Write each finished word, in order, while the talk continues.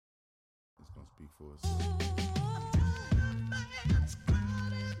speak for itself.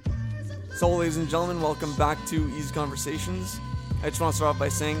 So, ladies and gentlemen, welcome back to Easy Conversations. I just want to start off by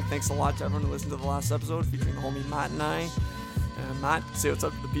saying thanks a lot to everyone who listened to the last episode featuring the homie Matt and I. Matt, say what's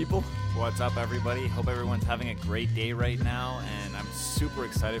up to the people. What's up, everybody? Hope everyone's having a great day right now, and I'm super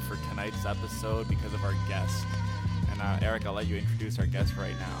excited for tonight's episode because of our guest. And Eric, I'll let you introduce our guest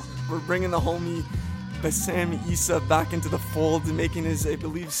right now. We're bringing the homie Bassam Issa back into the fold, making his, I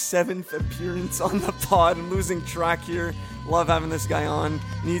believe, 7th appearance on the pod. I'm losing track here. Love having this guy on.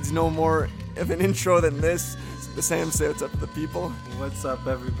 Needs no more of an intro than this. Bassam, say what's up to the people. What's up,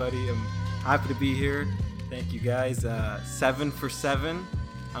 everybody? I'm happy to be here. Thank you, guys. 7 for 7.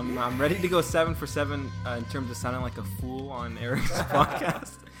 I'm ready to go 7 for 7 in terms of sounding like a fool on Eric's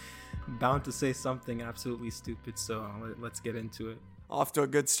podcast. I'm bound to say something absolutely stupid, so let's get into it. Off to a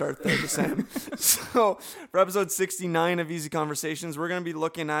good start there, Sam. So, for episode 69 of Easy Conversations, we're going to be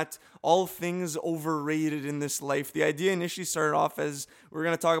looking at all things overrated in this life. The idea initially started off as we're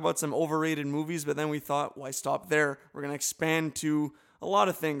going to talk about some overrated movies, but then we thought, why stop there? We're going to expand to a lot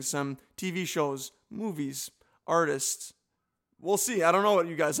of things, some TV shows, movies, artists. We'll see. I don't know what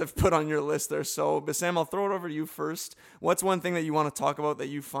you guys have put on your list there. So, Bassam, I'll throw it over to you first. What's one thing that you want to talk about that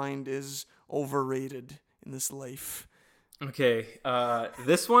you find is overrated in this life? Okay,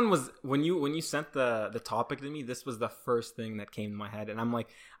 this one was when you sent the topic to me. This was the first thing that came to my head, and I'm like,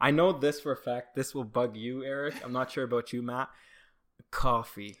 I know this for a fact. This will bug you, Eric. I'm not sure about you, Matt.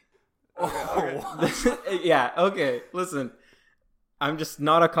 Coffee. Yeah. Okay. Listen, I'm just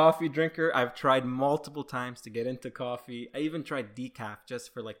not a coffee drinker. I've tried multiple times to get into coffee. I even tried decaf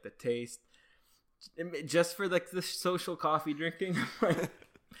just for like the taste, just for like the social coffee drinking.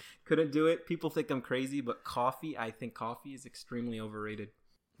 Couldn't do it. People think I'm crazy, but I think coffee is extremely overrated.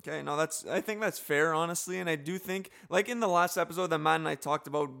 Okay, no, I think that's fair, honestly, and I do think, like in the last episode that Matt and I talked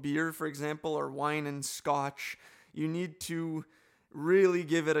about beer, for example, or wine and scotch, you need to really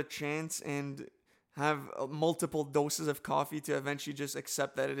give it a chance and have multiple doses of coffee to eventually just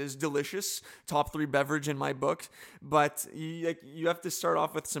accept that it is delicious. Top 3 beverage in my book. But you have to start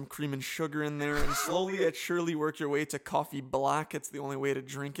off with some cream and sugar in there and slowly and surely work your way to coffee black. It's the only way to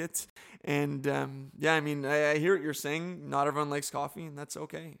drink it. And I mean, I hear what you're saying. Not everyone likes coffee, and that's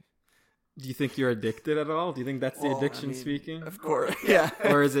okay. Do you think you're addicted at all? Do you think that's the addiction speaking? Of course, yeah.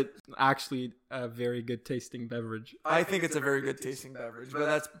 Or is it actually a very good tasting beverage? I think it's a very good tasting beverage, but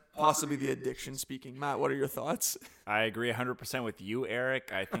that's possibly the addiction speaking. Matt, what are your thoughts? I agree 100% with you,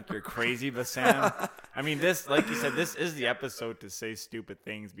 Eric. I think you're crazy, Bassam. I mean, this, like you said, this is the episode to say stupid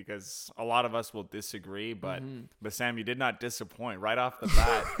things because a lot of us will disagree, but Bassam, you did not disappoint right off the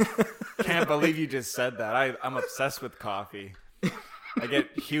bat. Can't believe you just said that. I'm obsessed with coffee. I get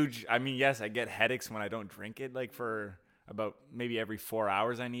I get headaches when I don't drink it, like for about maybe every 4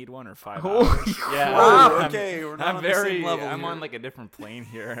 hours I need one or 5 hours. Yeah. Wow, okay, we're not I'm on the same level I'm here. on like a different plane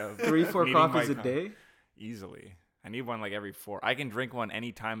here. Of 3-4 coffees a day? Easily. I need one like every 4. I can drink one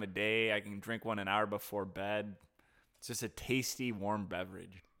any time of day. I can drink one an hour before bed. It's just a tasty, warm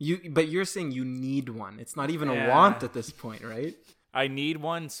beverage. But you're saying you need one. It's not even a want at this point, right? I need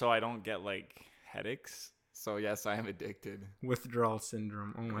one so I don't get like headaches. So yes, I am addicted. Withdrawal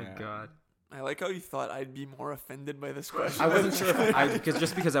syndrome. Oh my God. I like how you thought I'd be more offended by this question. I wasn't sure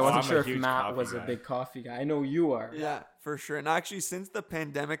because I wasn't I'm sure a if huge Matt coffee was guy. a big coffee guy. I know you are. Yeah, for sure. And actually, since the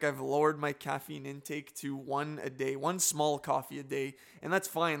pandemic, I've lowered my caffeine intake to 1 a day, 1 small coffee a day. And that's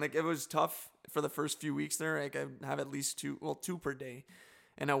fine. Like, it was tough for the first few weeks there. Like, I have at least 2 per day.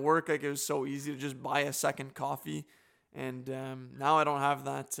 And at work, like, it was so easy to just buy a second coffee. And now I don't have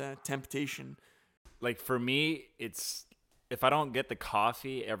that temptation. Like for me, it's if I don't get the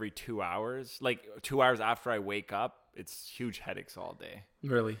coffee every 2 hours, like 2 hours after I wake up, it's huge headaches all day.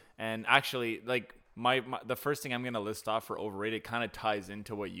 Really? And actually, like the first thing I'm going to list off for overrated kind of ties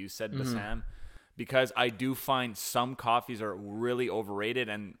into what you said, Bassam, because I do find some coffees are really overrated.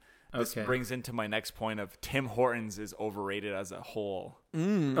 And this brings into my next point of Tim Hortons is overrated as a whole.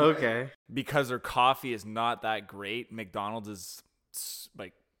 Okay. Because their coffee is not that great. McDonald's is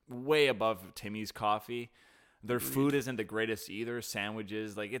like way above Timmy's coffee. Their food isn't the greatest either.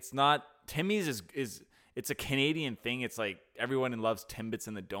 Sandwiches, like it's not. Timmy's is it's a Canadian thing. It's like everyone loves Timbits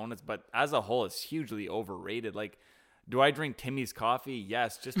and the donuts, but as a whole, it's hugely overrated. Like, do I drink Timmy's coffee?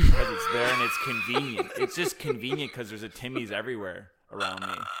 Yes, just because it's there and it's convenient. It's just convenient because there's a Timmy's everywhere around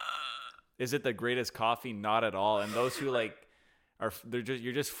me. Is it the greatest coffee? Not at all. And those who like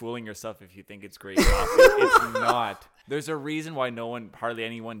you're just fooling yourself if you think it's great coffee. It's not. There's a reason why hardly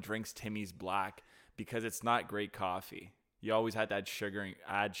anyone drinks Timmy's Black, because it's not great coffee. You always had to add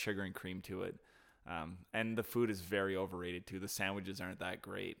sugar and cream to it. And the food is very overrated too. The sandwiches aren't that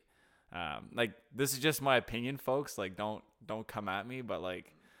great. Like this is just my opinion, folks. Like don't come at me, but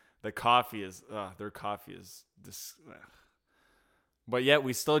like the coffee is their coffee is this. But yet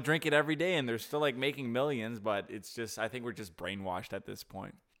we still drink it every day, and they're still like making millions. But it's just I think we're just brainwashed at this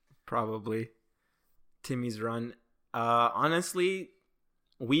point. Probably. Timmy's Run. Honestly,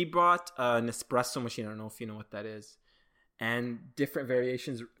 we bought an espresso machine. I don't know if you know what that is. And different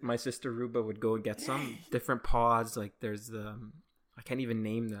variations. My sister Ruba would go and get some different pods. Like there's the, I can't even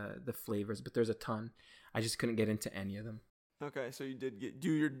name the flavors, but there's a ton. I just couldn't get into any of them. Okay, so you did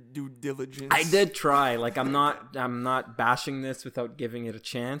do your due diligence. I did try. Like I'm not bashing this without giving it a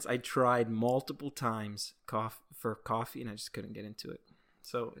chance. I tried multiple times for coffee, and I just couldn't get into it.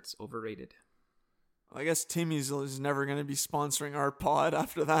 So it's overrated. I guess Timmy's is never going to be sponsoring our pod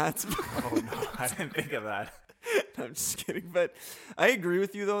after that. Oh no, I didn't think of that. I'm just kidding, but I agree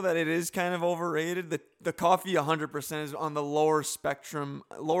with you though that it is kind of overrated. The coffee 100% is on the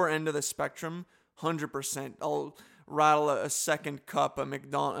lower end of the spectrum. 100%. I'll rattle a second cup, a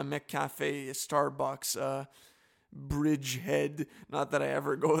McCafe, a Starbucks, Bridgehead. Not that I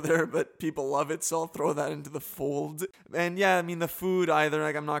ever go there, but people love it, so I'll throw that into the fold. And yeah, I mean the food either.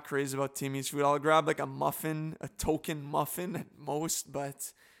 Like I'm not crazy about Timmy's food. I'll grab like a muffin, a token muffin at most,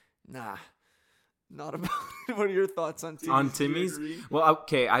 but nah. Not about it. What are your thoughts on Timmy's? On Timmy's? Well,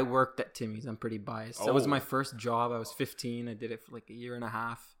 okay, I worked at Timmy's. I'm pretty biased. That was my first job. I was 15. I did it for like a year and a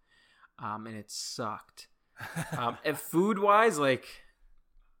half, and it sucked. And food-wise, like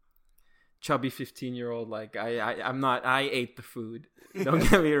chubby 15-year-old, like I ate the food. Don't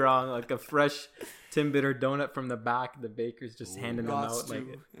get me wrong. Like a fresh Timbit donut from the back, the baker's just handing them out like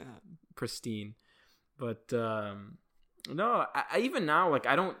pristine. But no, I even now, like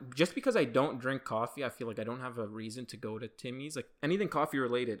I don't, just because I don't drink coffee, I feel like I don't have a reason to go to Timmy's. Like anything coffee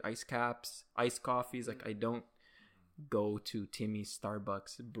related, ice caps, iced coffees, like I don't go to Timmy's,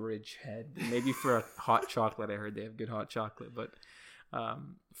 Starbucks, Bridgehead. Maybe for a hot chocolate, I heard they have good hot chocolate. But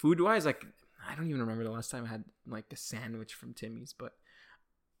food wise, like I don't even remember the last time I had like a sandwich from Timmy's. But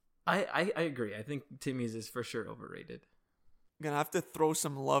I agree. I think Timmy's is for sure overrated. Gonna have to throw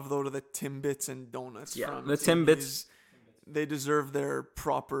some love though to the Timbits and donuts. Yeah, from the Timbits. They deserve their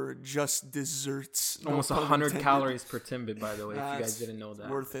proper just desserts. Almost 100 calories per Timbit, by the way, if you guys didn't know that.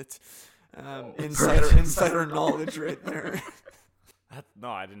 Worth it. Insider knowledge right there. No,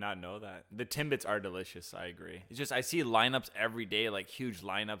 I did not know that. The Timbits are delicious. I agree. It's just I see lineups every day, like huge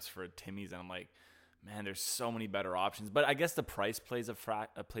lineups for Timmy's, and I'm like, man, there's so many better options. But I guess the price plays a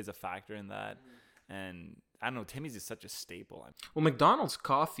factor in that. And I don't know, Timmy's is such a staple. Well, McDonald's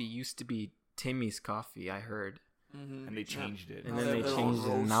coffee used to be Timmy's coffee, I heard. Mm-hmm. And they changed it. And then they changed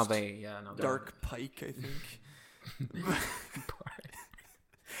it, and now they Dark Pike, I think.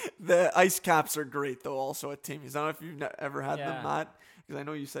 The ice caps are great though. Also at Timmy's, I don't know if you've ever had them, Matt, because I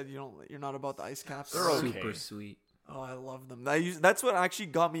know you said you're not about the ice caps. They're okay. Super sweet. Oh, I love them. That's what actually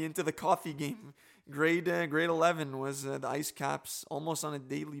got me into the coffee game. Grade 11 was the ice caps almost on a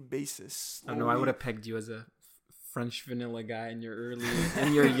daily basis. I don't know. I would have pegged you as a French vanilla guy in your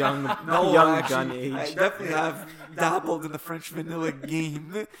young gun age. I definitely have dabbled in the French vanilla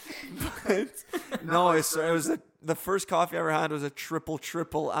game, but no, it was the first coffee I ever had was a triple,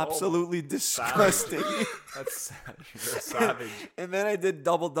 absolutely disgusting. That's you're a savage. And then I did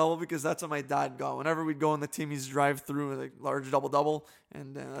double because that's what my dad got. Whenever we'd go in the Timmy's drive-through, like large double,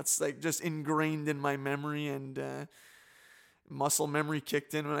 and that's like just ingrained in my memory, and muscle memory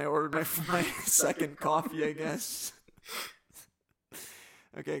kicked in when I ordered my second coffee, I guess.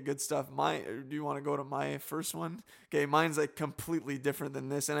 Okay, good stuff. Do you want to go to my first one? Okay, mine's like completely different than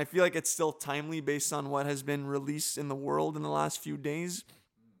this, and I feel like it's still timely based on what has been released in the world in the last few days.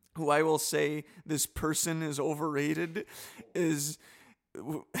 Who I will say this person is overrated is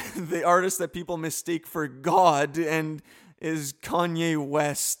the artist that people mistake for God, and is Kanye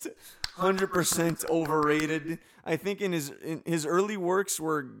West. 100% overrated. I think in his early works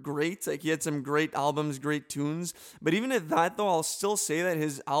were great. Like he had some great albums, great tunes. But even at that though, I'll still say that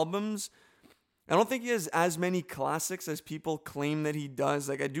his albums, I don't think he has as many classics as people claim that he does.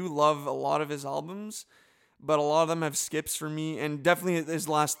 Like I do love a lot of his albums, but a lot of them have skips for me. And definitely his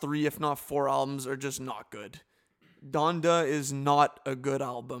last 3, if not 4 albums are just not good. Donda is not a good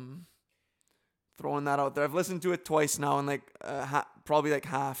album. Throwing that out there. I've listened to it twice now, and like probably like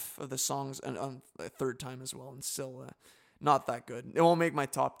half of the songs, and on a third time as well, and still not that good. It won't make my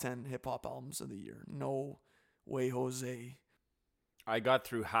top 10 hip hop albums of the year. No way, Jose. I got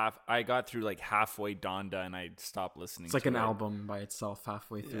through like halfway Donda, and I stopped listening. It's like an album by itself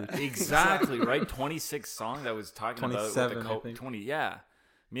halfway through. Yeah. Exactly, right? 26 songs I was talking about. 27, I think. 20, yeah.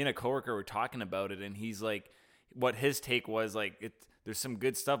 Me and a coworker were talking about it, and he's like, what his take was like there's some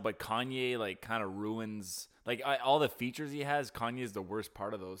good stuff, but Kanye like kind of ruins like all the features he has. Kanye is the worst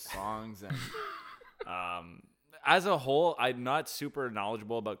part of those songs, and as a whole, I'm not super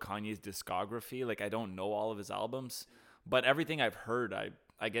knowledgeable about Kanye's discography. Like I don't know all of his albums, but everything I've heard,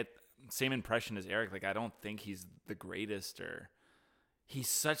 I get same impression as Eric. Like I don't think he's the greatest, or he's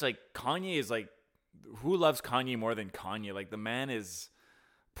such like Kanye is like, who loves Kanye more than Kanye? Like the man is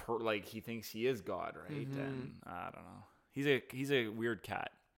like he thinks he is God, right? And I don't know. He's a weird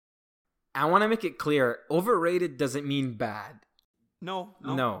cat. I want to make it clear, overrated doesn't mean bad. No.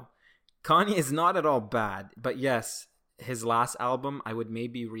 No. Kanye is not at all bad, but yes, his last album, I would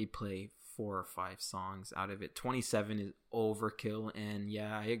maybe replay 4 or 5 songs out of it. 27 is overkill, and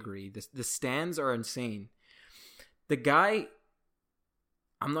yeah, I agree. The stands are insane. The guy,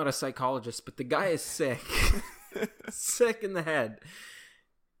 I'm not a psychologist, but the guy is sick. Sick in the head.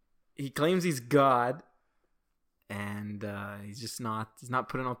 He claims he's God, and he's not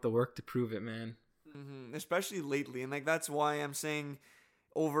putting out the work to prove it, man. Especially lately, and like that's why I'm saying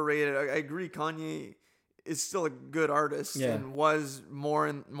overrated. I agree, Kanye is still a good artist and was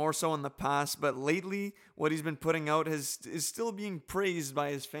more so in the past, but lately what he's been putting out is still being praised by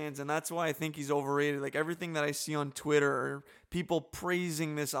his fans, and that's why I think he's overrated. Like everything that I see on Twitter are people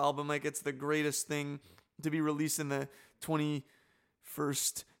praising this album like it's the greatest thing to be released in the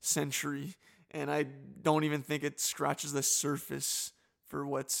 21st century, and I don't even think it scratches the surface for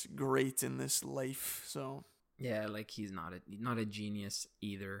what's great in this life. So yeah, like he's not a genius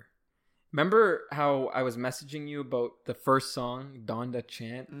either. Remember how I was messaging you about the first song, Donda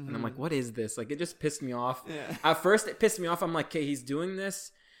Chant? And I'm like, what is this? Like, it just pissed me off. Yeah. At first, it pissed me off. I'm like, okay, he's doing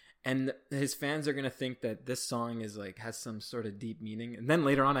this, and his fans are going to think that this song is like, has some sort of deep meaning. And then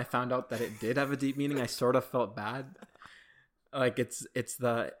later on, I found out that it did have a deep meaning. I sort of felt bad. Like, it's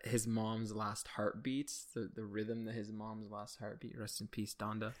his mom's last heartbeats, the rhythm that his mom's last heartbeat. Rest in peace,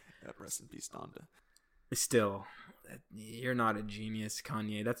 Donda. Yeah, rest in peace, Donda. Still, you're not a genius,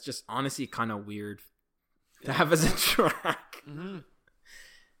 Kanye. That's just honestly kind of weird to have as a track.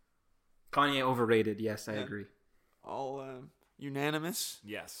 Kanye overrated. Yes, I agree. All unanimous.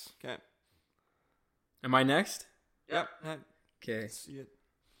 Yes. Okay. Am I next? Yep. Okay. See it.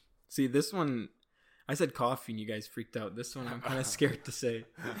 See, this one, I said coffee and you guys freaked out. This one I'm kind of scared to say.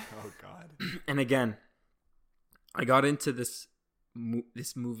 Oh God. And again, I got into this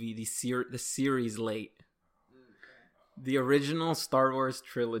movie, the series late. The original Star Wars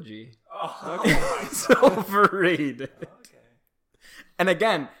trilogy. Okay. It's overrated. And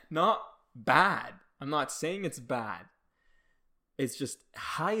again, not bad. I'm not saying it's bad. It's just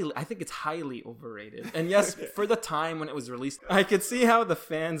I think it's highly overrated. And yes, for the time when it was released, I could see how the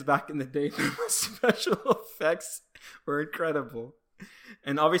fans back in the day for the special effects were incredible.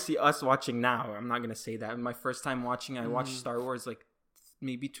 And obviously us watching now, I'm not going to say that. My first time watching, I watched Star Wars like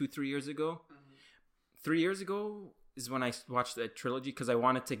maybe 2-3 years ago. 3 years ago is when I watched the trilogy because I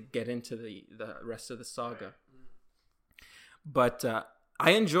wanted to get into the rest of the saga. But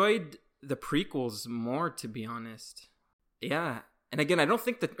I enjoyed the prequels more, to be honest. Yeah. And again, I don't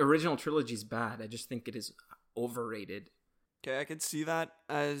think the original trilogy is bad. I just think it is overrated. Okay, I could see that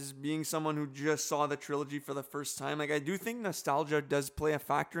as being someone who just saw the trilogy for the first time. Like, I do think nostalgia does play a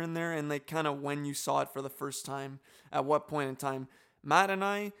factor in there, and like kind of when you saw it for the first time, at what point in time. Matt and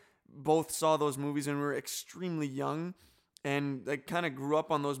I both saw those movies when we were extremely young, and like kind of grew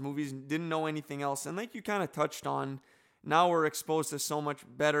up on those movies and didn't know anything else. And like you kind of touched on, now we're exposed to so much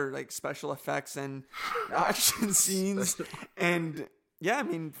better like special effects and action scenes. And yeah, I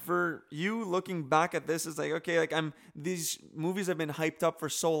mean, for you looking back at this, it's like, okay, like these movies have been hyped up for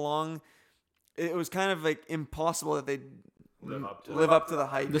so long. It was kind of like impossible that they'd live up to the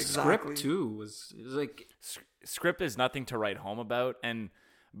hype. The exactly. script too was like, Script is nothing to write home about. And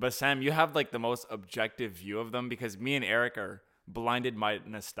but Sam, you have like the most objective view of them because me and Eric are blinded by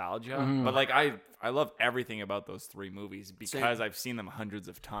nostalgia. But like I love everything about those 3 movies because I've seen them hundreds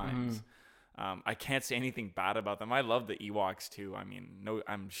of times. I can't say anything bad about them. I love the Ewoks too. I mean, no,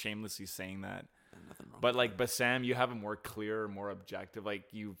 I'm shamelessly saying that. But like Bassam, you have a more clear, more objective, like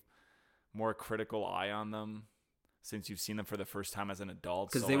you've more critical eye on them since you've seen them for the first time as an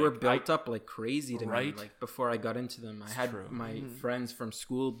adult. because So, they like, were built up like crazy to me. Right? Like before I got into them, I had true. my friends from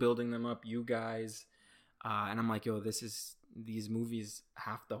school building them up. You guys, and I'm like, yo, these movies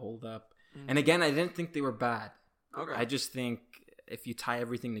have to hold up. And again, I didn't think they were bad. Okay. I just think if you tie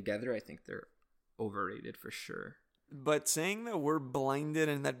everything together, I think they're overrated for sure. But saying that we're blinded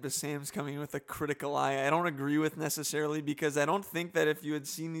and that Bassam's coming with a critical eye, I don't agree with necessarily, because I don't think that if you had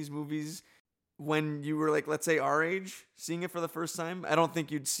seen these movies when you were like, let's say our age, seeing it for the first time, I don't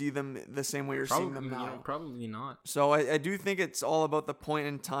think you'd see them the same way you're seeing them now. Probably not. So I do think it's all about the point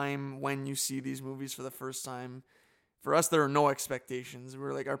in time when you see these movies for the first time. For us, there are no expectations.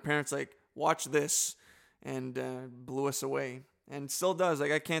 We're like, our parents like, watch this, and blew us away. And still does.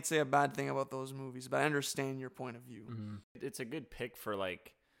 Like, I can't say a bad thing about those movies, but I understand your point of view. Mm-hmm. It's a good pick for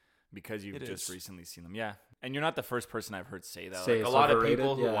like, because you've It just is. recently seen them. Yeah. And you're not the first person I've heard say that. Say Like, a it's lot of overrated,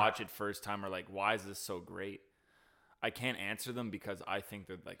 people who yeah. watch it first time are like, why is this so great? I can't answer them because I think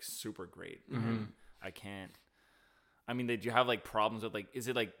they're like super great. Mm-hmm. I can't. I mean, did you have like problems with like, is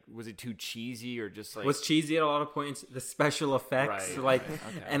it like, was it too cheesy or just like. Was cheesy at a lot of points. The special effects, Right, like, right,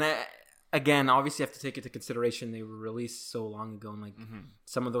 okay. and again, obviously, have to take into consideration they were released so long ago, and like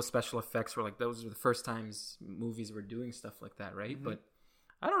some of those special effects were like those were the first times movies were doing stuff like that, right? But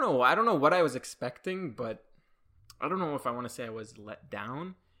I don't know. I don't know what I was expecting, but I don't know if I want to say I was let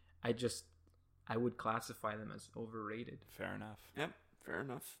down. I would classify them as overrated. Fair enough. Yep, fair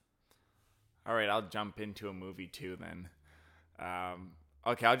enough. All right, I'll jump into a movie too then.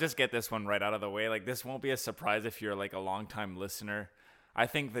 Okay, I'll just get this one right out of the way. Like, this won't be a surprise if you're like a longtime listener. I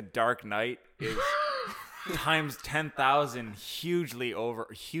think The Dark Knight is times 10,000 hugely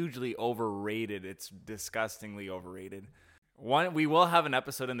overrated. It's disgustingly overrated. We will have an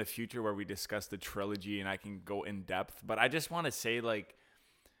episode in the future where we discuss the trilogy and I can go in depth, but I just want to say, like,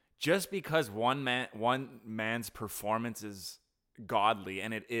 just because one man's performance is godly,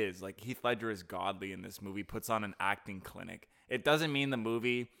 and it is, like, Heath Ledger is godly in this movie, puts on an acting clinic, it doesn't mean the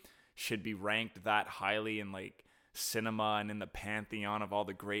movie should be ranked that highly in like cinema and in the pantheon of all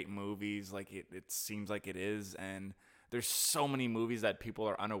the great movies like it seems like it is. And there's so many movies that people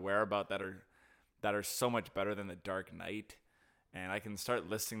are unaware about that are so much better than The Dark Knight, and I can start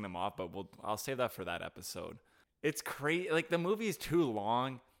listing them off, but I'll save that for that episode. It's crazy. Like, the movie is too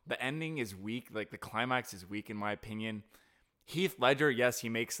long. The ending is weak. Like, the climax is weak in my opinion. Heath Ledger, yes, he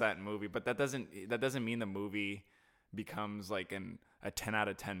makes that movie, but that doesn't mean the movie becomes like a 10 out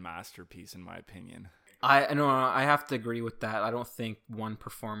of 10 masterpiece in my opinion. I know I have to agree with that. I don't think one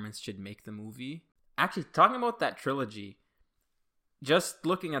performance should make the movie. Actually, talking about that trilogy, just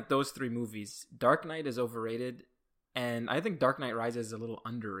looking at those three movies, Dark Knight is overrated, and I think Dark Knight Rises is a little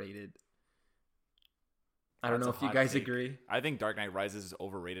underrated. I don't That's know a if you hot guys take. agree. I think Dark Knight Rises is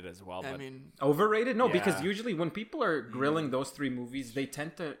overrated as well. I But mean, Overrated? No, Yeah. because usually when people are grilling those three movies, they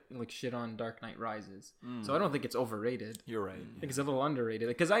tend to like shit on Dark Knight Rises. So I don't think it's overrated. you're right. I think it's a little underrated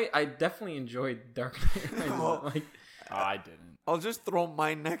because I definitely enjoyed Dark Knight Rises. Like, I didn't. I'll just throw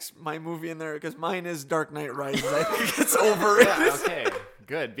my movie in there because mine is Dark Knight Rises. I think it's overrated. Yeah, okay,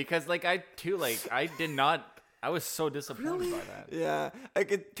 good. Because like I did not. I was so disappointed by that. Yeah, I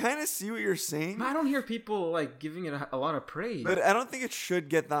could kind of see what you're saying, I don't hear people like giving it a lot of praise. but I don't think it should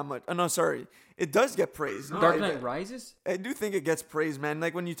get that much. Oh, no, sorry. It does get praise. No, Dark I- Knight Rises? I do think it gets praise, man.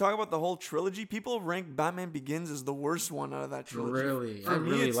 Like, when you talk about the whole trilogy, people rank Batman Begins as the worst one out of that trilogy. Really? For I me,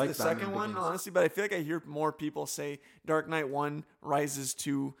 really it's like the Batman second one, Begins. honestly, but I feel like I hear more people say Dark Knight 1, Rises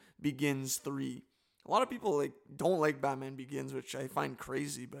 2, Begins 3. A lot of people like don't like Batman Begins, which I find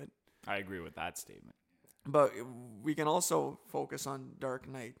crazy, I agree with that statement. but we can also focus on Dark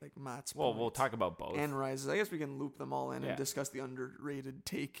Knight, like Matt's Well, we'll points, talk about both. and Rises. I guess we can loop them all in Yeah. and discuss the underrated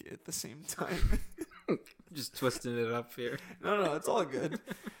take at the same time. Just twisting it up here. no, it's all good.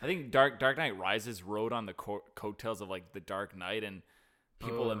 I think Dark Knight Rises rode on the coattails of like The Dark Knight, and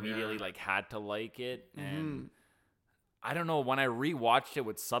people Oh, immediately yeah. like had to like it. And I don't know, when I rewatched it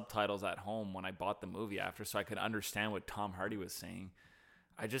with subtitles at home when I bought the movie after, so I could understand what Tom Hardy was saying,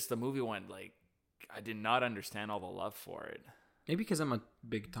 the movie went like, I did not understand all the love for it. Maybe because I'm a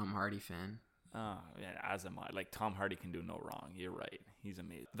big Tom Hardy fan. Oh, yeah, as am I. Like, Tom Hardy can do no wrong. You're right. He's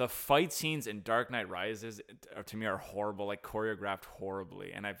amazing. The fight scenes in Dark Knight Rises, to me, are horrible, like choreographed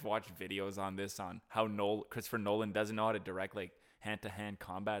horribly. And I've watched videos on this, on how Christopher Nolan doesn't know how to direct like hand-to-hand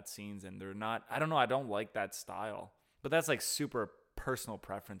combat scenes, and they're not. I don't know. I don't like that style. But that's like super personal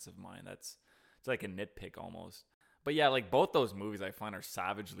preference of mine. It's like a nitpick almost. But yeah, like both those movies I find are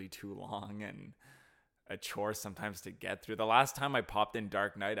savagely too long and a chore sometimes to get through. The last time I popped in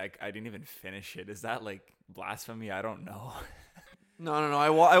Dark Knight, I didn't even finish it. Is that like blasphemy? I don't know. No. I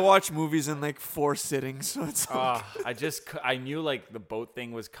watch movies in like 4 sittings, so it's all I knew like the boat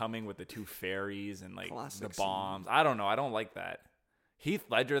thing was coming with the 2 ferries and like Classic the bombs. I don't know. I don't like that. Heath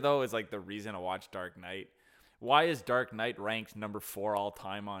Ledger though is like the reason to watch Dark Knight. Why is Dark Knight ranked number 4 all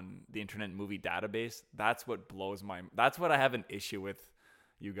time on the Internet Movie Database? That's what that's what I have an issue with,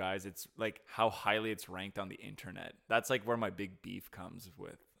 you guys. It's like how highly it's ranked on the internet. That's like where my big beef comes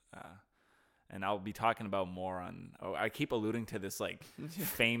with. And I'll be talking about more on. Oh, I keep alluding to this like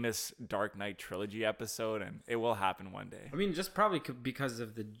famous Dark Knight trilogy episode, and it will happen one day. I mean, just probably because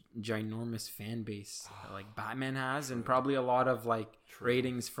of the ginormous fan base like Batman has, and probably a lot of like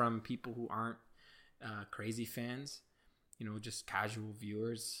ratings from people who aren't crazy fans, just casual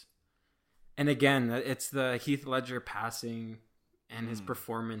viewers. And again, it's the Heath Ledger passing and his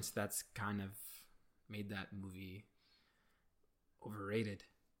performance that's kind of made that movie overrated.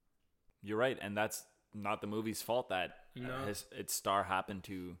 You're right, and that's not the movie's fault that its star happened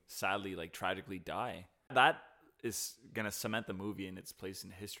to sadly, like, tragically die. That is gonna cement the movie in its place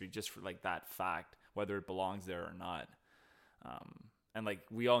in history just for like that fact, whether it belongs there or not. And like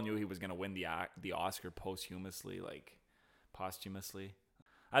we all knew he was gonna win the Oscar posthumously.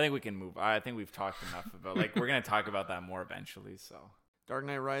 I think we can move. I think we've talked enough about we're gonna talk about that more eventually. So Dark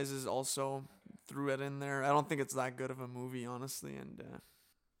Knight Rises also threw it in there. I don't think it's that good of a movie, honestly, and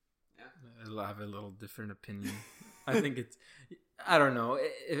I have a little different opinion. I think I don't know.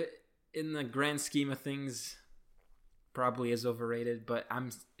 In the grand scheme of things, probably is overrated. But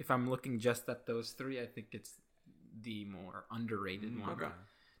if I'm looking just at those three, I think it's the more underrated one. Okay.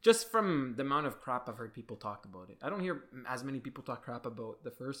 Just from the amount of crap I've heard people talk about it. I don't hear as many people talk crap about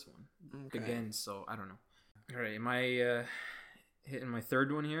the first one again. So I don't know. All right, am I hitting my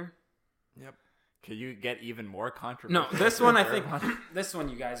third one here? Yep. Could you get even more controversial? No, this one I think this one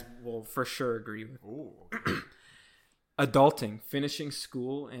you guys will for sure agree with. Ooh. Adulting, finishing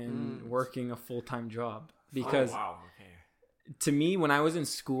school and working a full-time job. Because to me, when I was in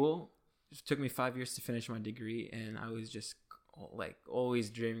school, it took me 5 years to finish my degree, and I was just like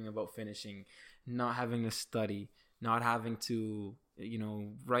always dreaming about finishing, not having to study, not having to,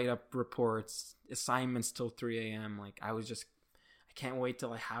 write up reports, assignments till 3 a.m. Like I can't wait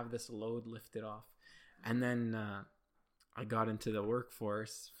till I have this load lifted off. And then I got into the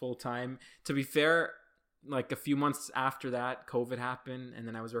workforce full time. To be fair, like a few months after that, COVID happened, and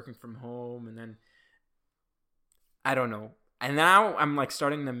then I was working from home, and then I don't know. And now I'm like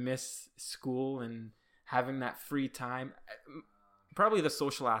starting to miss school and having that free time. Probably the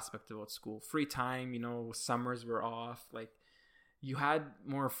social aspect about school, free time. Summers were off. Like you had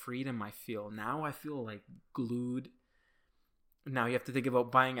more freedom. I feel now. I feel like glued. Now you have to think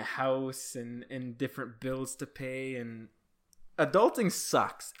about buying a house and different bills to pay, and adulting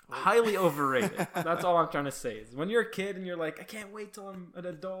sucks. Highly overrated. That's all I'm trying to say. Is when you're a kid and you're like, I can't wait till I'm an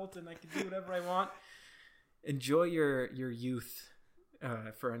adult and I can do whatever I want. Enjoy your youth.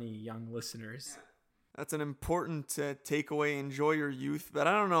 For any young listeners. That's an important takeaway. Enjoy your youth, but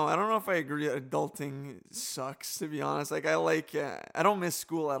I don't know. I don't know if I agree. Adulting sucks, to be honest. Like I don't miss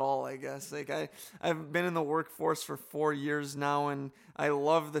school at all. I guess I've been in the workforce for 4 years now, and I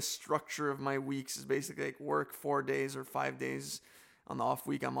love the structure of my weeks. Is basically like work 4 days or 5 days. On the off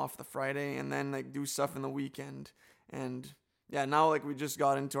week, I'm off the Friday, and then like do stuff in the weekend. And yeah, now like we just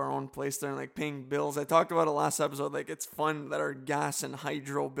got into our own place there and like paying bills. I talked about it last episode. Like it's fun that our gas and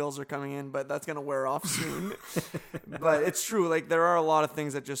hydro bills are coming in, but that's gonna wear off soon. But it's true. Like there are a lot of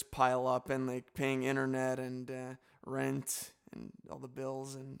things that just pile up, and like paying internet and rent and all the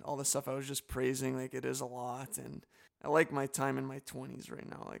bills and all the stuff I was just praising. Like it is a lot, and I like my time in my 20s right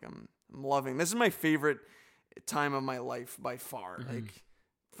now. Like I'm loving. This is my favorite time of my life by far. Mm-hmm. Like.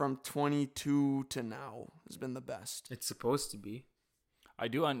 From 22 to now has been the best. It's supposed to be. I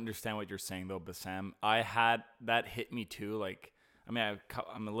do understand what you're saying though, Bassam. I had that hit me too. Like, I mean,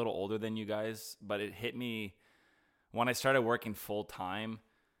 I'm a little older than you guys, but it hit me when I started working full time.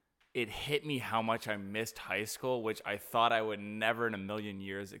 It hit me how much I missed high school, which I thought I would never in a million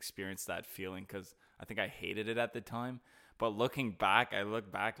years experience that feeling because I think I hated it at the time. But looking back, I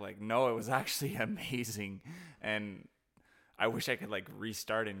look back like, no, it was actually amazing. And I wish I could like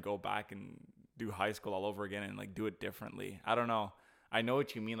restart and go back and do high school all over again and like do it differently. I don't know. I know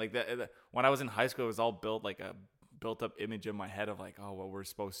what you mean. Like when I was in high school, it was all built like a built up image in my head of like, oh, what we're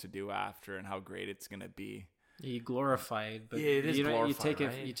supposed to do after and how great it's going to be. You glorify it, but yeah, it is glorified,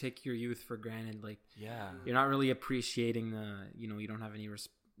 right? You take your youth for granted. Like, yeah, you're not really appreciating the, you don't have any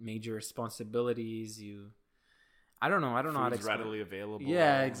major responsibilities. I don't know how to explain. Food's readily available.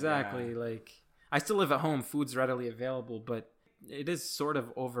 Yeah, exactly. Yeah. Like, I still live at home. Food's readily available, but it is sort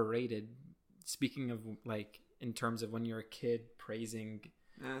of overrated. Speaking of like in terms of when you're a kid, praising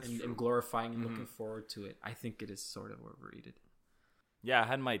and glorifying and looking forward to it, I think it is sort of overrated. Yeah, I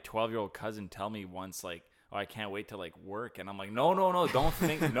had my 12-year-old cousin tell me once like, oh, I can't wait to like work, and I'm like, no, don't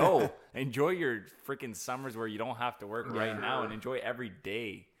think, no, enjoy your freaking summers where you don't have to work right now, and enjoy every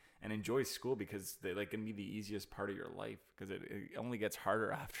day. And enjoy school because they like can be the easiest part of your life because it only gets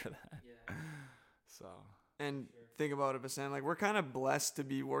harder after that. Yeah. So And think about it, Bassam. Like, we're kind of blessed to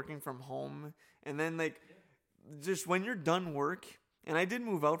be working from home. And then, like, just when you're done work, and I did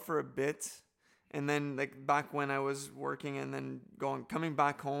move out for a bit, and then, like, back when I was working and then coming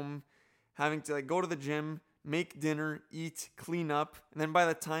back home, having to, like, go to the gym, make dinner, eat, clean up, and then by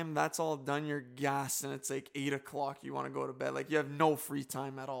the time that's all done, you're gassed, and it's like 8 o'clock, you want to go to bed. Like, you have no free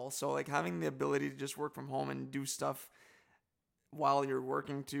time at all. So, like, having the ability to just work from home and do stuff while you're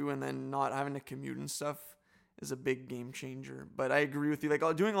working too, and then not having to commute and stuff is a big game changer. But I agree with you. Like,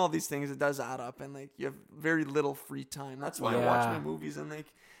 doing all these things, it does add up, and like you have very little free time. That's why I watch my movies in like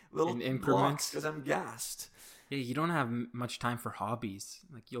little In increments, because I'm gassed. Yeah, you don't have much time for hobbies.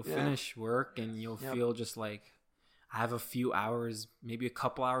 Like, you'll finish work and you'll feel just like, I have a few hours, maybe a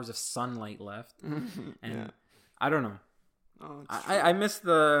couple hours of sunlight left, and I don't know. Oh, I miss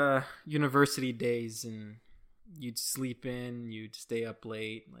the university days, and you'd sleep in, you'd stay up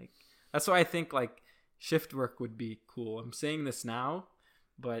late. Like, that's why I think like shift work would be cool. I'm saying this now,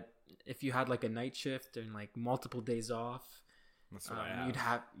 but if you had like a night shift and like multiple days off, That's what I have. you'd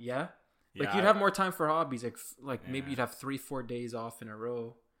have like Yeah, you'd have more time for hobbies. Like maybe you'd have 3-4 days off in a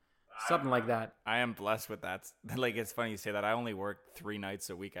row, something like that. I am blessed with that. Like, it's funny you say that. I only work 3 nights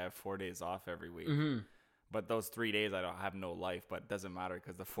a week. I have 4 days off every week. Mm-hmm. But those 3 days, I don't have no life. But it doesn't matter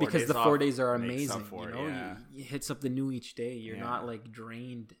because the 4 Because days the off 4 days are makes up amazing. for You it, know, yeah. you hit something new each day. You're Yeah. not like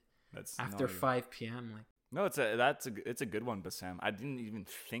drained That's after not even- 5 p.m. Like, No, it's a good one, Bassam. I didn't even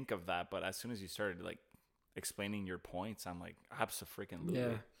think of that, but as soon as you started like explaining your points, I'm like,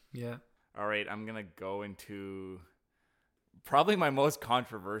 absolutely. yeah. All right, I'm gonna go into probably my most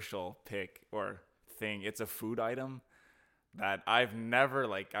controversial pick or thing. It's a food item that I've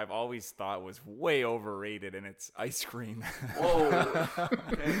always thought was way overrated, and it's ice cream. Whoa.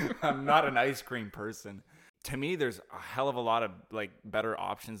 I'm not an ice cream person. To me, there's a hell of a lot of like better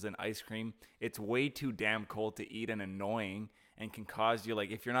options than ice cream. It's way too damn cold to eat and annoying, and can cause you,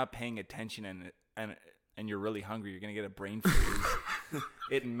 like, if you're not paying attention and you're really hungry, you're gonna get a brain freeze.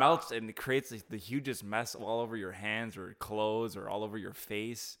 It melts and it creates the hugest mess all over your hands or clothes or all over your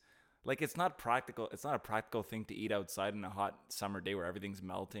face. Like, it's not practical. It's not a practical thing to eat outside in a hot summer day where everything's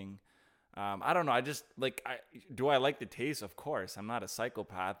melting. I don't know. I just like, do I like the taste? Of course. I'm not a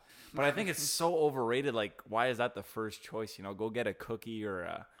psychopath, but I think it's so overrated. Like, why is that the first choice? You know, go get a cookie or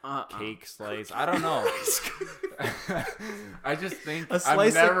a cake slice. I don't know. I just think A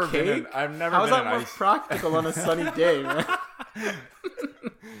slice of cake? I've never How's been that an more ice. practical on a sunny day, man?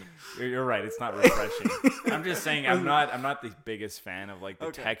 You're right. It's not refreshing. I'm just saying I'm not the biggest fan of like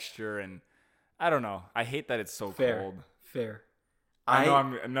the texture, and I don't know. I hate that it's so cold. Fair. I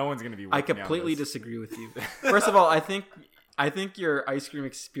know no one's gonna be. I with me on completely this. disagree with you. First of all, I think your ice cream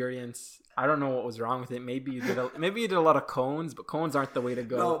experience, I don't know what was wrong with it. Maybe you did a lot of cones, but cones aren't the way to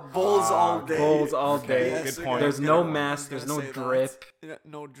go. No, bowls all day. Bowls all Okay, day. good point. There's I no was mess. gonna There's no say that. drip. Yeah,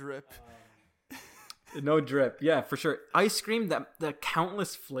 no drip. No drip. Yeah, for sure. Ice cream, the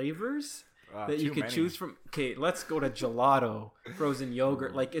countless flavors that you too could many. choose from. Okay, let's go to gelato, frozen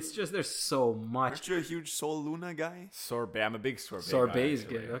yogurt. Like, it's just, there's so much. Aren't you a huge Sol Luna guy? Sorbet. I'm a big sorbet. Sorbet guy, is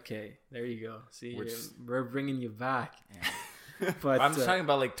actually. good. Okay, there you go. See, Which- we're bringing you back. But I'm just talking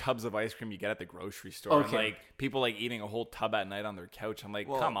about like tubs of ice cream you get at the grocery store. Okay. And, like, people like eating a whole tub at night on their couch. I'm like,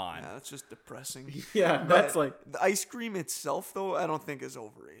 Well, come on. Yeah, that's just depressing. yeah, that's But like, the ice cream itself, though, I don't think is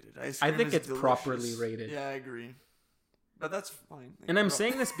overrated. Ice I cream think is it's delicious. properly rated. Yeah, I agree. But that's fine. and I'm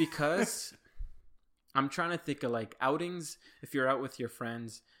saying this because I'm trying to think of like outings. If you're out with your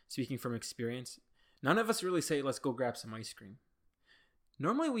friends, speaking from experience, none of us really say, let's go grab some ice cream.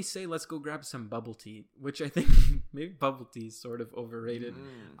 Normally we say, let's go grab some bubble tea, which I think maybe bubble tea is sort of overrated.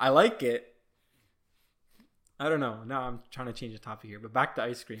 I like it. I don't know. Now I'm trying to change the topic here, but back to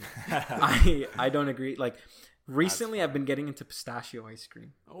ice cream. I don't agree. Like, recently I've been getting into pistachio ice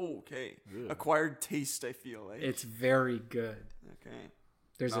cream. Oh, okay. Acquired taste, I feel like. It's very good. okay.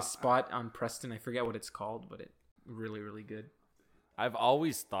 There's a spot on Preston, I forget what it's called, but it's really, really good. I've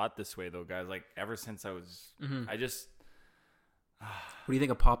always thought this way though, guys. Like, ever since I was, Mm-hmm. I just What do you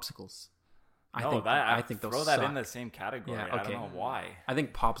think of popsicles? I I think throw those that suck. in the same category. Yeah, I okay. don't know why. I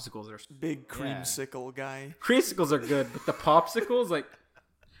think popsicles are Big creamsicle guy. creamsicles are good, but the popsicles, like,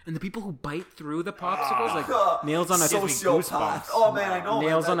 and the people who bite through the popsicles, like nails on a Sociopath. Oh, man, I know.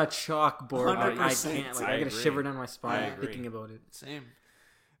 nails man, on that- a chalkboard. I 100%. can't. Like, I I get a agree. shiver down my I spine agree. thinking about it. Same.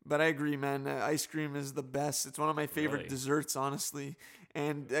 But I agree, man. Ice cream is the best. It's one of my favorite Really? desserts, honestly.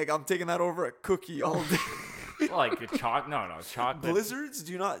 And like, I'm taking that over a cookie all day. Well, like chocolate. Blizzards?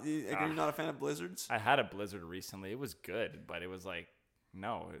 Are you not a fan of blizzards? I had a blizzard recently. It was good, but it was like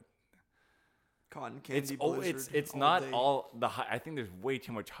no. Cotton candy It's blizzard. it's all not day. all the. I think there's way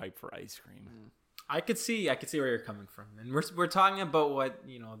too much hype for ice cream. I could see where you're coming from, and we're talking about what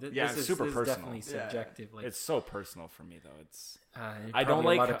Yeah, this is super this is personal. definitely Yeah. subjective. Like It's so personal for me though. It's I don't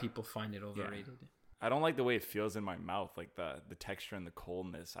like a lot how- of people find it overrated. I don't like the way it feels in my mouth, like the texture and the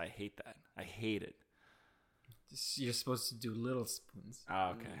coldness. I hate that. I hate it. You're supposed to do little spoons.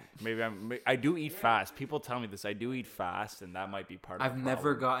 Oh, okay, maybe I do eat fast. People tell me this. I do eat fast, and that might be part of. I've the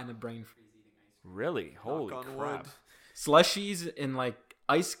never problem. gotten a brain freeze eating ice cream. Really. Holy Knock on crap! wood. Slushies and like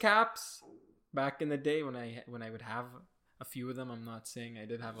ice caps back in the day when I would have a few of them. I'm not saying I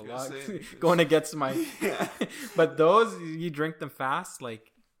did have a I lot. was gonna say- Going against my, but those you drink them fast,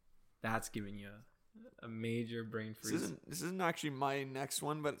 like that's giving you a major brain freeze. This isn't actually my next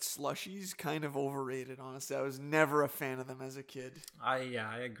one, but slushies kind of overrated. Honestly, I was never a fan of them as a kid. I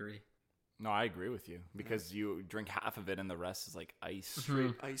agree. No, I agree with you because you drink half of it and the rest is like ice.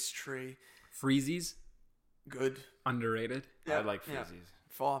 Straight ice tray, Freezies good. underrated. I like yeah. freezies.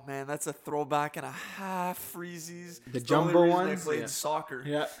 Oh man, that's a throwback and a half. Freezies. The It's only jumbo reason ones? I played Yeah. soccer.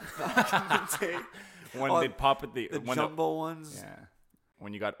 Yeah. Back in the day. When Oh, they pop at the The jumbo ones. yeah,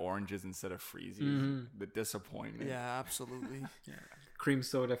 when you got oranges instead of freezies, Mhm. the disappointment. Yeah, absolutely. Cream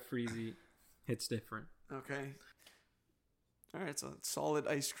soda freezy hits different. Okay. All right, so solid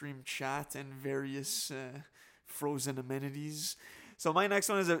ice cream chat and various frozen amenities. So my next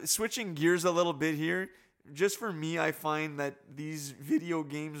one is switching gears a little bit here. Just for me, I find that these video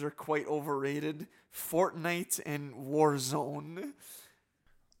games are quite overrated. Fortnite and Warzone.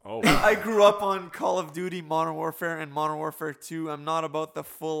 Oh, I grew up on Call of Duty, Modern Warfare, and Modern Warfare 2. I'm not about the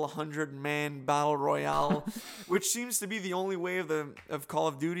full 100-man battle royale, which seems to be the only way of Call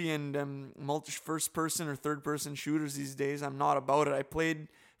of Duty and first-person or third-person shooters these days. I'm not about it. I played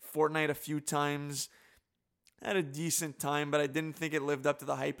Fortnite a few times, had a decent time, but I didn't think it lived up to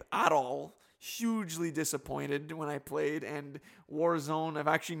the hype at all. Hugely disappointed when I played, and Warzone I've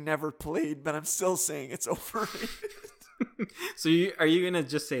actually never played, but I'm still saying it's overrated. So are you gonna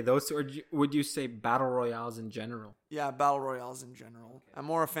just say those two, or would you say battle royales in general? Yeah, battle royales in general. I'm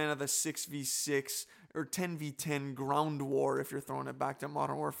more a fan of the 6v6 or 10v10 ground war if you're throwing it back to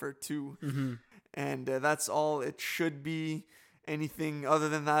Modern Warfare 2. Mm-hmm. And that's all it should be. Anything other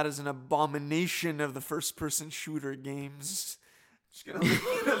than that is an abomination of the first-person shooter games. Just gonna leave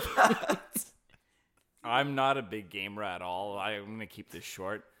it at that. I'm not a big gamer at all. I'm gonna keep this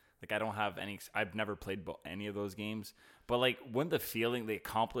short. Like I don't have any. I've never played any of those games. But like, wouldn't the feeling the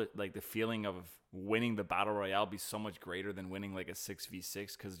feeling of winning the battle royale be so much greater than winning like a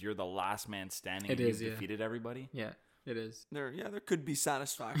 6v6 because you're the last man standing It and is, you've yeah. defeated everybody? Yeah, it is. There could be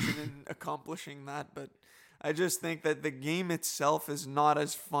satisfaction in accomplishing that, but I just think that the game itself is not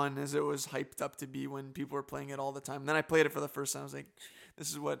as fun as it was hyped up to be when people were playing it all the time. Then I played it for the first time. I was like, this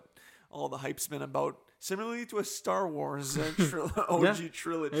is what all the hype's been about. Similarly to a Star Wars OG Yeah.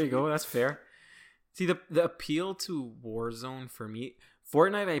 trilogy. There you go. That's fair. See, the appeal to Warzone for me,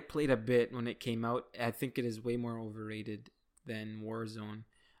 Fortnite I played a bit when it came out. I think it is way more overrated than Warzone.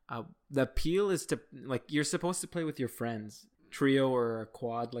 The appeal is to, like, you're supposed to play with your friends, trio or a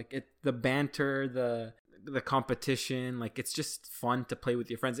quad. Like the banter, the competition, like it's just fun to play with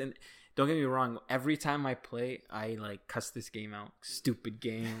your friends. And don't get me wrong, every time I play, I like cuss this game out. Stupid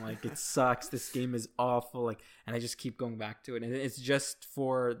game, like it sucks. This game is awful, like, and I just keep going back to it. And it's just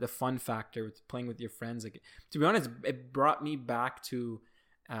for the fun factor with playing with your friends. Like, to be honest, it brought me back to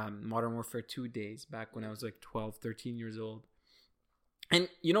Modern Warfare 2 days, back when I was like 12, 13 years old. And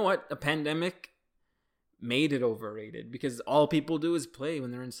you know what? A pandemic made it overrated because all people do is play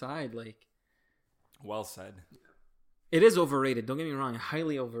when they're inside. Like, Well said. it is overrated. Don't get me wrong,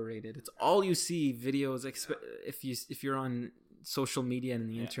 highly overrated. It's all you see videos. If you're on social media and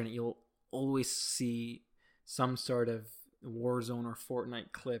the internet, you'll always see some sort of Warzone or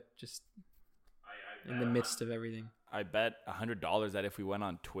Fortnite clip just in the midst of everything. I bet $100 that if we went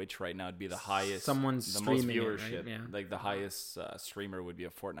on Twitch right now, it'd be the highest. Someone's the most streaming it, right? viewership. Yeah. Like the highest streamer would be a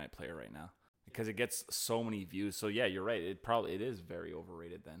Fortnite player right now because it gets so many views. So yeah, you're right. It is very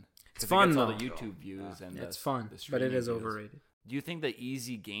overrated then. It's 'Cause fun, it gets all though. the YouTube views and It's the, fun, the but it streaming is views. overrated. Do you think the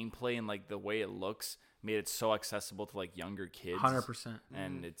easy gameplay and like the way it looks made it so accessible to like younger kids? 100%.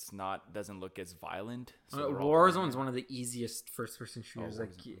 And it's doesn't look as violent. So they're all playing Warzone is it? one of the easiest first-person shooters. Oh,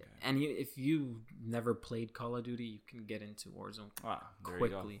 like, Warzone, okay. and if you never played Call of Duty, you can get into Warzone There you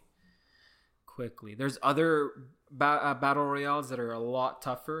go. quickly. There's other battle royales that are a lot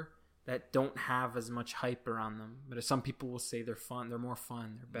tougher that don't have as much hype around them. But some people will say they're fun. They're more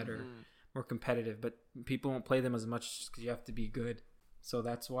fun. They're better, more competitive. But people won't play them as much because you have to be good. So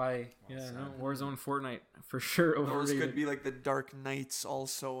that's why, Warzone, Fortnite for sure Those overrated. could be like the Dark Knights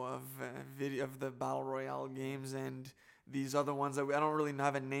also of the battle royale games, and these other ones that I don't really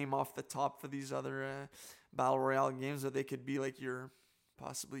have a name off the top for these other battle royale games, that they could be like your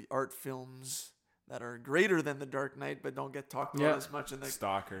possibly art films that are greater than The Dark Knight, but don't get talked about as much in the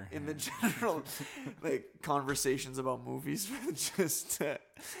Stalker. in the general like conversations about movies. Just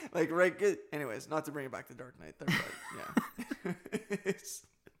like right. Anyways, not to bring it back to Dark Knight there, but yeah.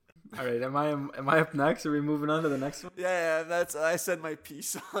 All right, am I up next? Are we moving on to the next one? Yeah, that's. I said my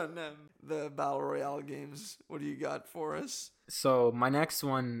piece on the battle royale games. What do you got for us? So my next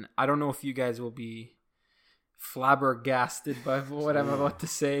one, I don't know if you guys will be flabbergasted by what I'm about to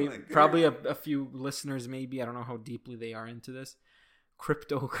say. Like, Probably a few listeners, maybe. I don't know how deeply they are into this.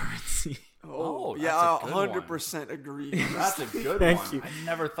 Cryptocurrency. Oh, that's yeah, a good 100% agree. That's a good Thank one. you. I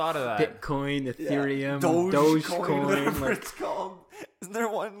never thought of that. Bitcoin, Ethereum, Dogecoin, Dogecoin. whatever Like, it's called. Isn't there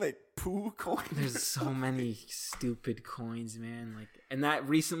one like Poo Coin? there's so many stupid coins, man. Like, and that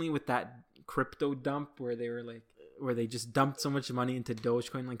recently with that crypto dump where they just dumped so much money into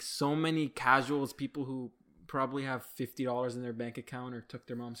Dogecoin. Like, so many casuals, people who probably have $50 in their bank account or took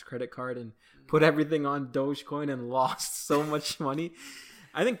their mom's credit card and put everything on Dogecoin and lost so much money.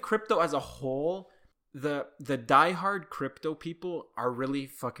 I think crypto as a whole, the diehard crypto people are really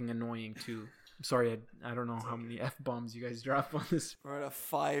fucking annoying too. I'm sorry, I don't know how many F-bombs you guys drop on this. We're at a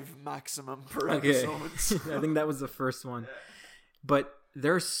 5 maximum per Okay. episode. I think that was the first one. But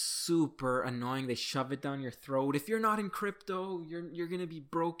they're super annoying. They shove it down your throat. If you're not in crypto, you're going to be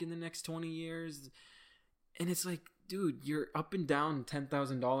broke in the next 20 years. And it's like, dude, you're up and down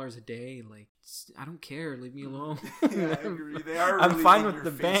 $10,000 a day. Like, I don't care. Leave me alone. Yeah, I agree. They are. I'm really fine in with your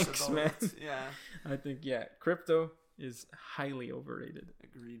the face banks, about man. it. Yeah, I think, crypto is highly overrated.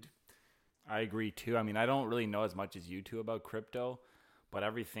 agreed. I agree too. I mean, I don't really know as much as you two about crypto, but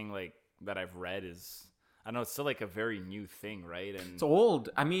everything like that I've read is, I know it's still like a very new thing, right? And It's old.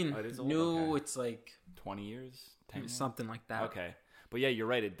 I mean, Oh, it is old? new, Okay. it's like 20 years, 10 years? something like that. Okay. But yeah, you're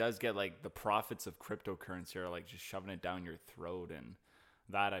right. It does get like the profits of cryptocurrency are like just shoving it down your throat, and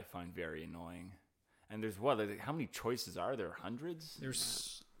that I find very annoying. And there's what? Like, how many choices are there? Hundreds?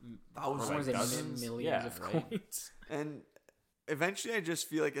 There's Thousands, more than dozens? millions Yeah, of right. coins. And eventually, I just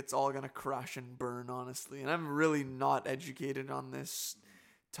feel like it's all gonna crash and burn, honestly. And I'm really not educated on this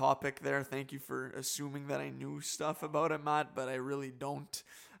topic. There, thank you for assuming that I knew stuff about it, Matt. But I really don't.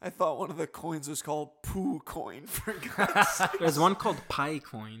 I thought one of the coins was called Poo Coin. For God's sake. There's one called Pi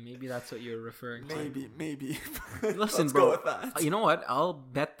Coin. Maybe that's what you're referring to. Maybe. Listen, Let's bro. go with that. You know what? I'll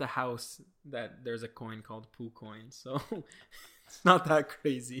bet the house that there's a coin called Poo Coin. So it's not that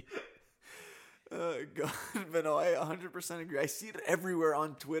crazy. God, but no, I 100% agree. I see it everywhere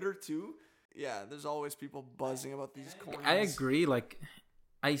on Twitter too. Yeah, there's always people buzzing about these coins. I agree. Like,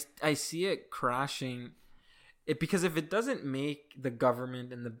 I see it crashing. Because if it doesn't make the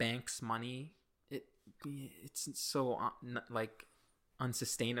government and the banks money, it's so like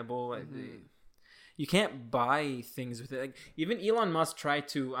unsustainable. You can't buy things with it. Like, even Elon Musk tried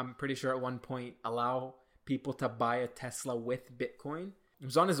to, I'm pretty sure at one point, allow people to buy a Tesla with Bitcoin. It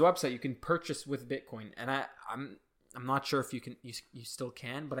was on his website. You can purchase with Bitcoin, and I'm not sure if you can. You still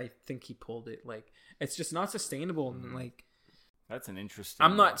can, but I think he pulled it. Like, it's just not sustainable. And like, That's an interesting.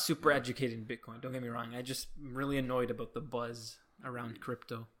 I'm not super educated in Bitcoin. Don't get me wrong. I just really annoyed about the buzz around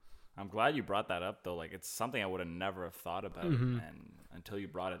crypto. I'm glad you brought that up though. Like, it's something I would have never have thought about, and until you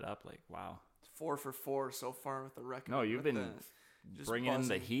brought it up, like, wow. 4 for 4 so far with the record. No, you've with been just bringing in the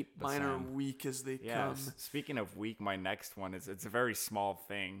buzzing. heat. Mine are Sam. weak as they Yeah. come. Speaking of weak, my next one is it's a very small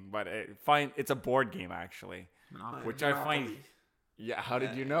thing, but it's a board game actually, which I find. Monopoly. Yeah, how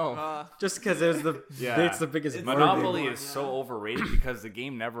did you know? Just because it's the biggest It's board Monopoly game. is so overrated because the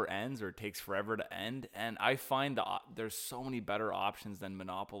game never ends or takes forever to end, and I find there's so many better options than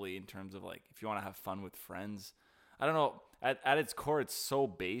Monopoly in terms of like if you want to have fun with friends. I don't know. At its core, it's so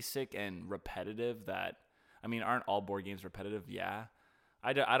basic and repetitive that, I mean, aren't all board games repetitive? Yeah.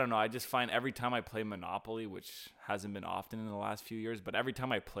 I don't know. I just find every time I play Monopoly, which hasn't been often in the last few years, but every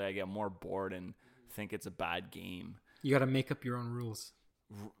time I play, I get more bored and think it's a bad game. You got to make up your own rules.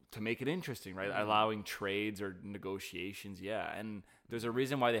 To make it interesting, right? Allowing trades or negotiations, yeah. And there's a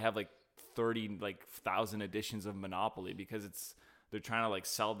reason why they have like 1,000 editions of Monopoly, because they're trying to like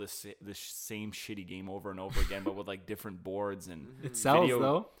sell this same shitty game over and over again, but with like different boards and It sells,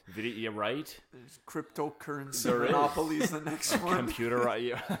 though. Video, yeah, right? There's cryptocurrency There is. Monopoly's the next one. Computer,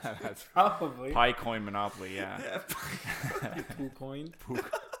 yeah, that's Probably. Picoin Monopoly, yeah. Poo Coin.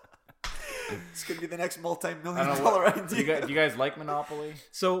 This could be the next I multi-million don't know dollar what, do idea. you guys like Monopoly?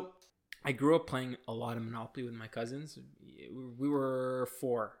 So, I grew up playing a lot of Monopoly with my cousins. We were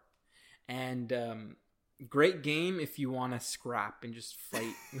 4. And great game if you want to scrap and just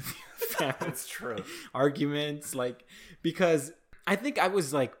fight with your family. That's true. Arguments, like, because I think I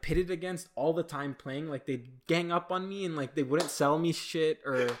was like pitted against all the time playing. Like, they'd gang up on me and like they wouldn't sell me shit,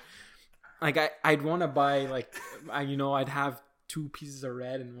 or like I'd want to buy like I'd have 2 pieces of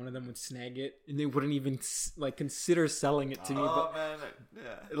red and one of them would snag it and they wouldn't even like consider selling it to me. But man,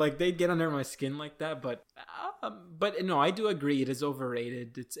 yeah. like they'd get under my skin like that. But no, I do agree it is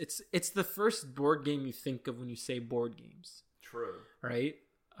overrated. It's the first board game you think of when you say board games, True. right?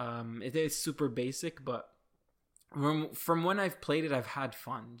 It is super basic, but from when I've played it, I've had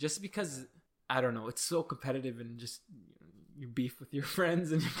fun. Just because I don't know, it's so competitive and just you beef with your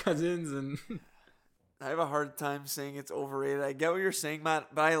friends and your cousins and. I have a hard time saying it's overrated. I get what you're saying,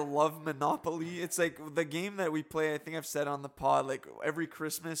 Matt, but I love Monopoly. It's like the game that we play. I think I've said on the pod, like every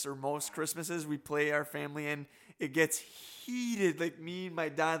Christmas or most Christmases, we play our family and it gets heated. Like me and my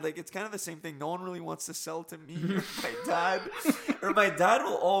dad, like it's kind of the same thing. No one really wants to sell to me or my dad. Or my dad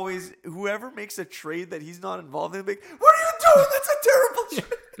will always, whoever makes a trade that he's not involved in, like, what are you doing? That's a terrible trade.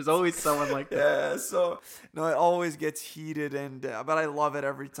 There's always someone like that. Yeah, so no, it always gets heated, and but I love it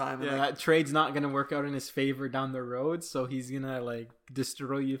every time. Yeah, that trade's not gonna work out in his favor down the road, so he's gonna like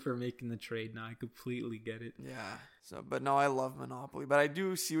destroy you for making the trade. Now I completely get it. Yeah. So, but no, I love Monopoly. But I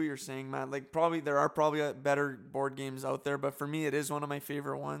do see what you're saying, Matt. Like, there are probably better board games out there, but for me, it is one of my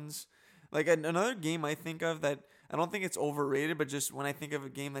favorite ones. Like another game I think of that I don't think it's overrated, but just when I think of a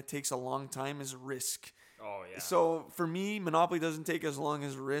game that takes a long time is Risk. Oh yeah. So for me, Monopoly doesn't take as long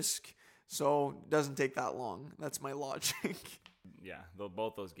as Risk, so it doesn't take that long. That's my logic. Yeah,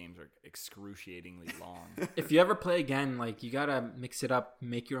 both those games are excruciating long. If you ever play again, like you gotta mix it up,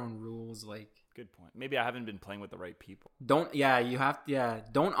 make your own rules. Like, Good point. Maybe I haven't been playing with the right people. don't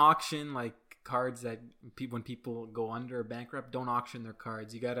auction like cards that when people go under or bankrupt. Don't auction their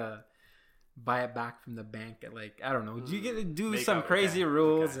cards. You gotta buy it back from the bank at like, I don't know. You get to do Make some out, crazy okay.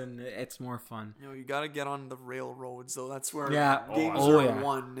 rules, Okay. and it's more fun. You gotta get on the railroads, though. That's where Yeah. games Oh, are yeah.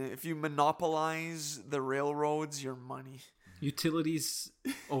 won. If you monopolize the railroads, your money. Utilities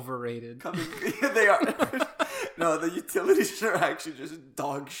overrated. They are. No, the utilities are actually just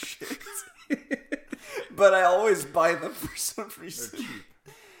dog shit. But I always buy them for some reason.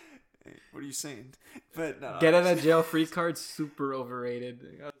 Hey, what are you saying? But no, Get out of jail free cards, super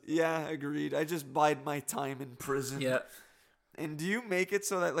overrated. yeah, agreed. I just bide my time in prison. Yeah. And do you make it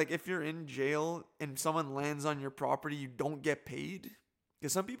so that, like, if you're in jail and someone lands on your property, you don't get paid?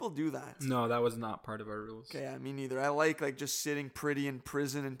 Because some people do that. No, that was not part of our rules. Okay, yeah, me neither. I like just sitting pretty in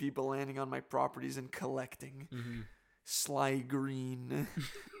prison and people landing on my properties and collecting. Mm-hmm. Sly Green.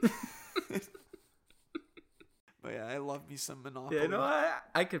 But yeah, I love me some Monopoly. Yeah, no,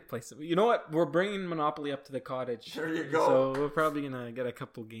 I could play some. You know what? We're bringing Monopoly up to the cottage. There you go. So we're probably gonna get a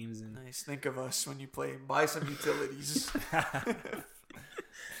couple games in. Nice. Think of us when you play. Buy some utilities. All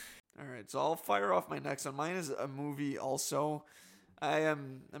right, so I'll fire off my next one. Mine is a movie also.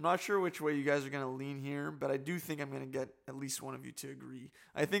 I'm not sure which way you guys are going to lean here, but I do think I'm going to get at least one of you to agree.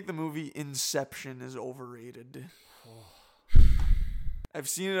 I think the movie Inception is overrated. I've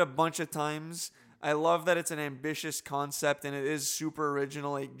seen it a bunch of times. I love that it's an ambitious concept and it is super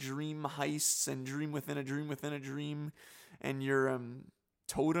original, like dream heists and dream within a dream within a dream. And your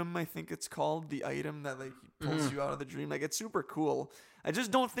totem, I think it's called, the item that like pulls you out of the dream. Like, it's super cool. I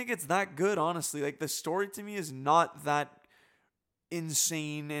just don't think it's that good, honestly. Like, the story to me is not that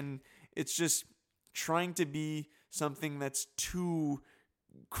insane, and it's just trying to be something that's too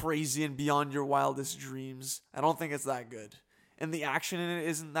crazy and beyond your wildest dreams. I don't think it's that good. And the action in it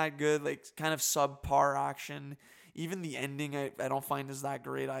isn't that good, like kind of subpar action. Even the ending I don't find is that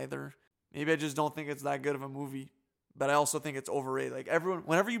great either. Maybe I just don't think it's that good of a movie. But I also think it's overrated. Like, everyone,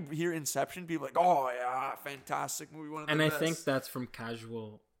 whenever you hear Inception, people are like, oh yeah, fantastic movie, one of the And best. I think that's from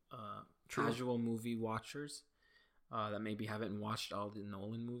casual True. movie watchers that maybe haven't watched all the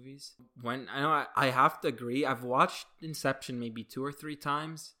Nolan movies. When I have to agree, I've watched Inception maybe 2 or 3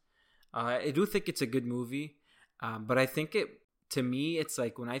 times. I do think it's a good movie, but I think to me, it's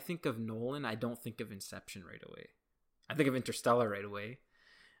like when I think of Nolan, I don't think of Inception right away. I think of Interstellar right away.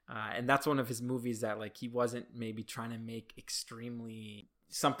 And that's one of his movies that like he wasn't maybe trying to make extremely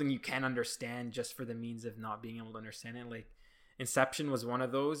something you can understand just for the means of not being able to understand it. Like, Inception was one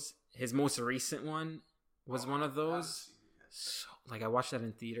of those. His most recent one was one of those. So, like, I watched that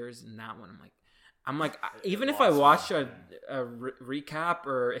in theaters, and that one I'm like even if I watch a recap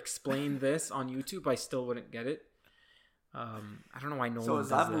or explain this on YouTube, I still wouldn't get it. I don't know why Nolan So is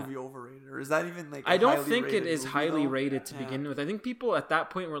does that movie overrated, or is that even like? I don't highly think it rated is movie, highly though? rated to Yeah. begin with. I think people at that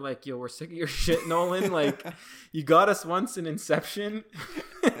point were like, yo, we're sick of your shit, Nolan. Like, you got us once in Inception.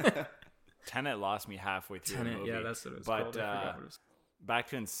 Tenet lost me halfway through the Tenet, movie. yeah, that's what it was But called. I forgot what it was. back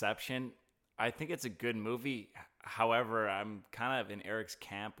to Inception, I think it's a good movie. However, I'm kind of in Eric's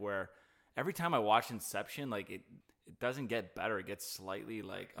camp where every time I watch Inception, like it doesn't get better. It gets slightly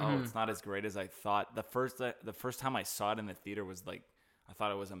like, it's not as great as I thought. The first time I saw it in the theater was like, I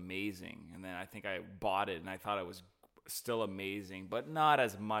thought it was amazing, and then I think I bought it and I thought it was still amazing, but not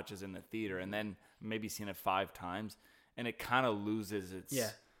as much as in the theater. And then maybe seen it 5 times, and it kind of loses its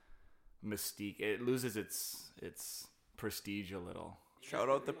mystique. It loses its prestige a little. Shout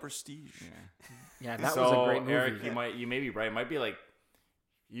out the Prestige. Yeah, that So, was a great movie. Eric, you may be right. It might be like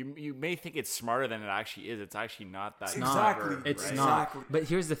you may think it's smarter than it actually is. It's actually not that. It's Exactly. not. It's right? not. Exactly. But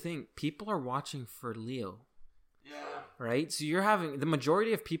here's the thing: people are watching for Leo, Yeah. right? So you're having the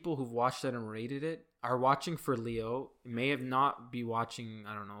majority of people who've watched it and rated it are watching for Leo. May have not be watching.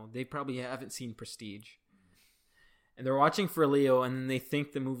 I don't know. They probably haven't seen Prestige, and they're watching for Leo, and then they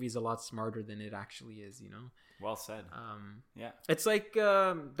think the movie's a lot smarter than it actually is. You know. Well said. Yeah. It's like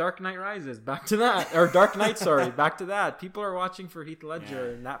Dark Knight Rises. Back to that, or Dark Knight. Sorry, back to that. People are watching for Heath Ledger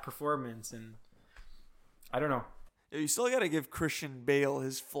and that performance, and I don't know. You still got to give Christian Bale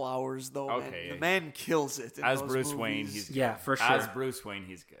his flowers, though. Okay, Man. yeah. The man kills it. In As those Bruce Wayne, movies. he's Yeah, good. for sure. As Bruce Wayne,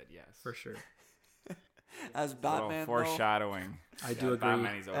 he's good. Yes. For sure. as Batman. though. Foreshadowing. I do agree.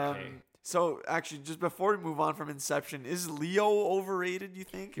 Batman, he's okay. So actually, just before we move on from Inception, is Leo overrated? You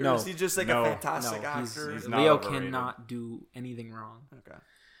think, or No. is he just like No. a fantastic No, actor? he's not Leo overrated. cannot do anything wrong. Okay.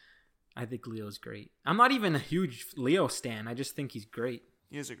 I think Leo's great. I'm not even a huge Leo stan. I just think he's great.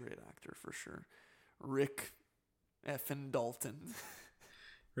 He is a great actor for sure. Rick effing Dalton.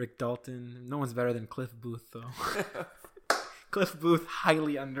 Rick Dalton. No one's better than Cliff Booth, though. Cliff Booth,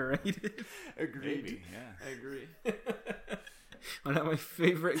 highly underrated. Agreed. Maybe. Yeah. I agree. One of my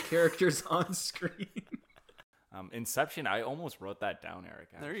favorite characters on screen. Inception. I almost wrote that down, Eric.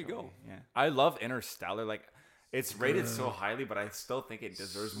 There you actually. go. Yeah. I love Interstellar. Like, it's rated so highly, but I still think it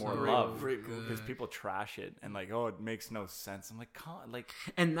deserves more So love great movie. because people trash it and like, oh, it makes no sense. I'm like, like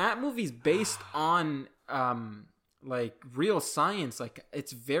And that movie's based on like real science. Like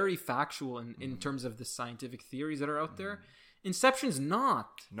it's very factual in terms of the scientific theories that are out there. Inception's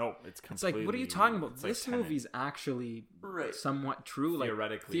not. no, it's It's completely. like, what are you talking about? it's like This Tenet. movie's actually Right. somewhat true. Like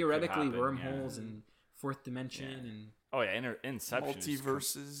Theoretically, theoretically, could happen, wormholes yeah. and fourth dimension and Oh yeah, Inception. is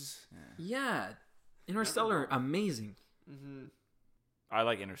Multiverses. yeah, Interstellar, amazing, I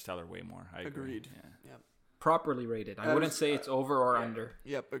like Interstellar way more. I agree. Agreed. Yeah, Yep. properly rated. I wouldn't say it's over or under.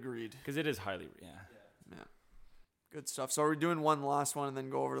 Yep. Agreed. because it is highly. Yeah. Yeah. Good stuff. So we're doing one last one and then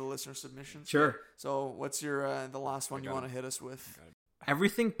go over to the listener submissions. Sure. So what's your the last one you got want to hit us with?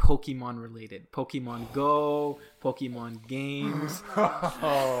 Everything Pokemon related. Pokemon Go, Pokemon games.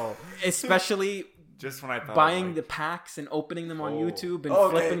 Oh, Especially just when I thought buying like, the packs and opening them on Oh. YouTube and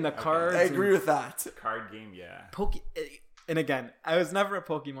Okay. flipping the cards. I agree and with that. card game, yeah. And again, I was never a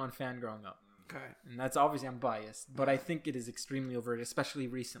Pokemon fan growing up. Okay. And that's obviously I'm biased, but I think it is extremely overrated, especially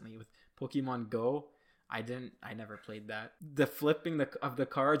recently with Pokemon Go. I never played that. The flipping of the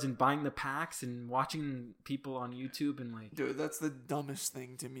cards and buying the packs and watching people on YouTube and like Dude, that's the dumbest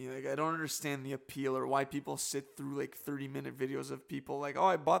thing to me. Like, I don't understand the appeal or why people sit through like 30-minute videos of people like, oh,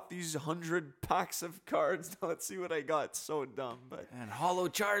 I bought these 100 packs of cards. Now let's see what I got. So dumb, but And Hollow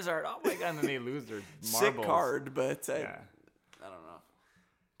Charizard. Oh my god, and then they lose their marbles. sick card. But Yeah. I don't know.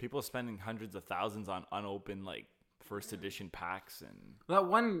 People spending hundreds of thousands on unopened like first edition packs and that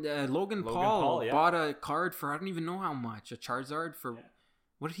one Logan Paul, Paul, yeah. bought a card for I don't even know how much, a Charizard for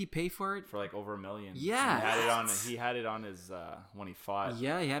what did he pay for it? for like over $1 million. Yeah. He had it on his when he fought.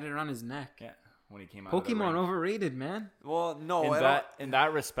 Yeah, he had it around his neck. Yeah, when he came out. of the Pokemon ring. overrated, man. Well, no, In I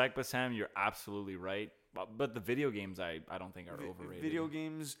that respect, Bassam, you're absolutely right. But the video games, I don't think are don't. overrated. Video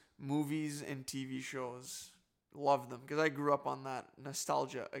games, movies, and TV shows. Love them because I grew up on that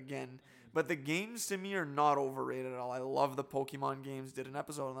nostalgia again. But the games to me are not overrated at all. I love the Pokemon games. Did an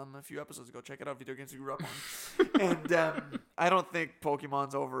episode on them a few episodes ago. Check it out. Video games we grew up on. And I don't think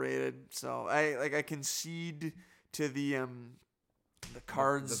Pokemon's overrated. So I concede to the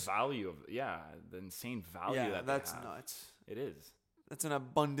cards. The value of the insane value yeah, that that's they have. nuts. It is. That's an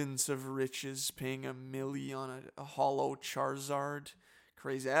abundance of riches. Paying $1 million on a hollow Charizard,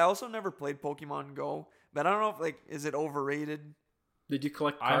 crazy. I also never played Pokemon Go, but I don't know if is it overrated? Did you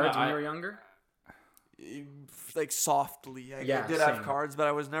collect I- cards when I- you were younger? Like softly. I Yeah, did have same. cards, but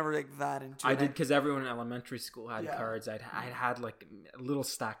I was never like that into I it. did because everyone in elementary school had Yeah. cards. I had like a little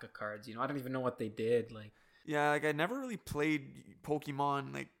stack of cards. You know, I don't even know what they did. Like Yeah, like I never really played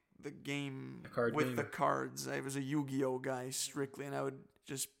Pokemon like the game The card with game. the cards. I was a Yu-Gi-Oh guy strictly, and I would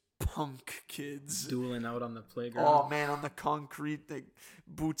just punk kids. Dueling out on the playground. Oh man, on the concrete, like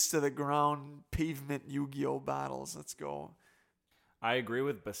boots to the ground, pavement Yu-Gi-Oh battles. Let's go. I agree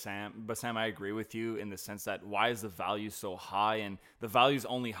with Bassam. Bassam, I agree with you in the sense that why is the value so high? And the value's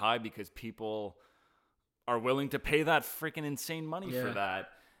only high because people are willing to pay that freaking insane money for that.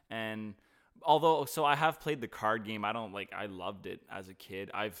 And although, so I have played the card game. I loved it as a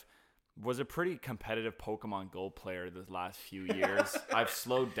kid. Was a pretty competitive Pokemon Go player the last few years. I've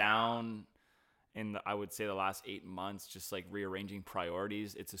slowed down I would say the last 8 months, just like rearranging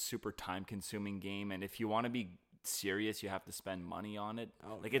priorities. It's a super time consuming game. And if you want to be serious, you have to spend money on it.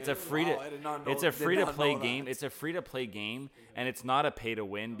 It's a free to play game. It's a free to play game, and it's not a pay to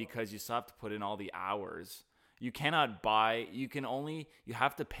win because you still have to put in all the hours. You cannot buy. You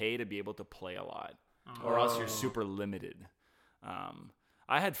have to pay to be able to play a lot, or else you're super limited.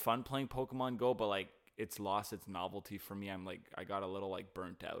 I had fun playing Pokemon Go, but like it's lost its novelty for me. I got a little like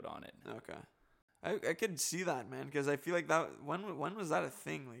burnt out on it. Okay, I could see that, man, because I feel like that. When was that a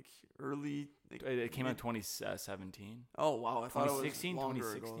thing? Like early. Like, it came out 2017. Oh wow, I thought 2016, it was longer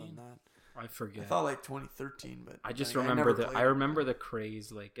 2016. ago than that. I forget. I thought like 2013, but I just like, remember I remember the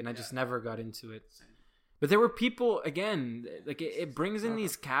craze, like, and I just never got into it. But there were people, again, like it brings in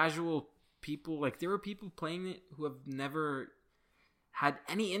these casual people. Like there were people playing it who have never had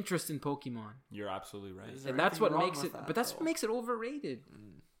any interest in Pokemon, You're absolutely right. Is there and that's what anything makes wrong it. with that, But that's though? what makes it overrated.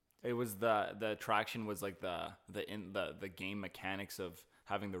 It was the attraction was like the game mechanics of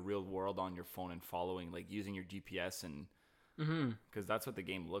having the real world on your phone and following, like using your GPS, and because that's what the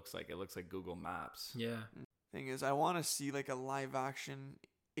game looks like. It looks like Google Maps. Yeah, Thing is, I want to see like a live action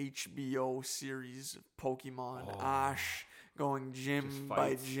HBO series of Pokemon, Ash going gym Just by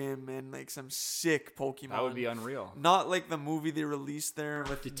fights. gym, and like some sick Pokemon. That would be unreal. Not like the movie they released there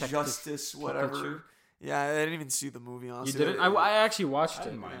with Detective Justice, whatever. Pikachu. Yeah, I didn't even see the movie. you Honestly, didn't. I actually watched I it.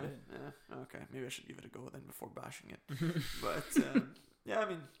 didn't mind it. Yeah, okay, maybe I should give it a go then before bashing it. But yeah, I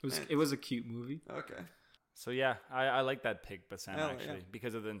mean, It was a cute movie. okay. So yeah, I like that pick, Bassam, Hell, actually, yeah.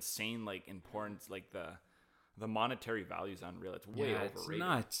 because of the insane like importance, like the monetary value is unreal. It's way Yeah, it's overrated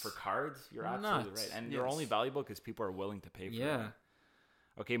nuts. for cards. You're absolutely Nuts. right, and they're Yes. only valuable because people are willing to pay for Yeah. them.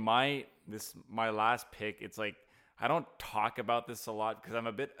 Okay, my last pick. It's like I don't talk about this a lot because I'm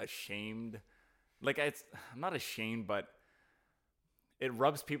a bit ashamed. Like I'm not ashamed, but it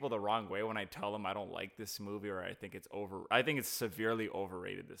rubs people the wrong way when I tell them I don't like this movie or I think it's severely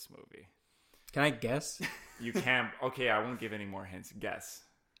overrated, this movie. Can I guess? You can't. Okay, I won't give any more hints. Guess.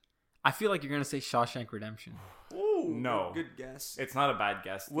 I feel like you're gonna say Shawshank Redemption. Ooh, No. good guess. It's not a bad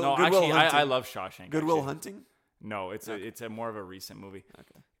guess. Well, No, Good Will actually, Hunting. I love Shawshank. Goodwill actually. Hunting, No, it's a more of a recent movie.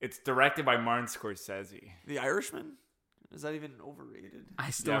 Okay. It's directed by Martin Scorsese. The Irishman. Is that even overrated?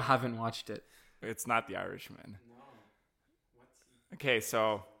 I still Yeah. haven't watched it. It's not The Irishman. Okay,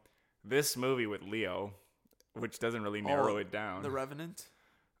 so this movie with Leo, which doesn't really narrow it down. The Revenant.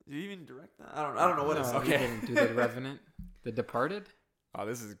 Did you even direct that? I don't know what it's. No, Okay. he didn't do The Revenant. The Departed. Oh,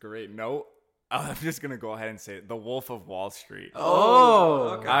 this is great. No, I'm just gonna go ahead and say it. The Wolf of Wall Street.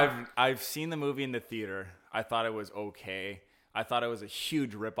 Oh, okay. I've seen the movie in the theater. I thought it was okay. I thought it was a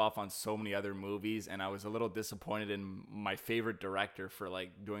huge ripoff on so many other movies, and I was a little disappointed in my favorite director for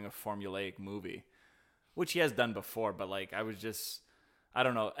like doing a formulaic movie, which he has done before. But like, I was just, I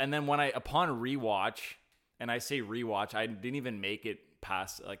don't know. And then upon rewatch, and I say rewatch, I didn't even make it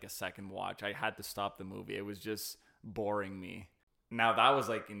past like a second watch. I had to stop the movie. It was just boring me. Now that was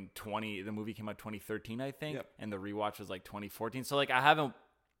like the movie came out 2013, I think, Yep. and the rewatch was like 2014. So like I haven't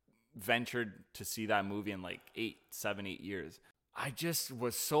ventured to see that movie in like 8 years. I just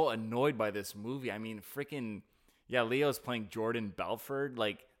was so annoyed by this movie. I mean, freaking, yeah, Leo's playing Jordan Belford.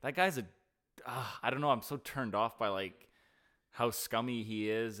 Like that guy's I don't know. I'm so turned off by like how scummy he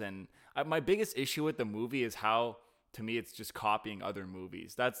is. And my biggest issue with the movie is how, to me, it's just copying other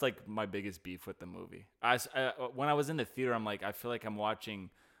movies. That's like my biggest beef with the movie. When I was in the theater, I'm like, I feel like I'm watching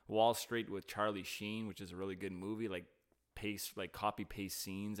Wall Street with Charlie Sheen, which is a really good movie, like copy paste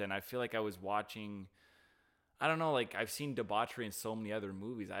scenes. And I feel like I was watching, I don't know, like I've seen debauchery in so many other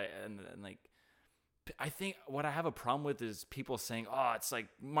movies. I think what I have a problem with is people saying, oh, it's like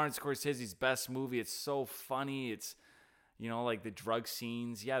Martin Scorsese's best movie. It's so funny. It's, like the drug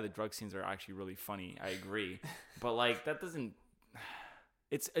scenes. Yeah, the drug scenes are actually really funny. I agree. But like that doesn't,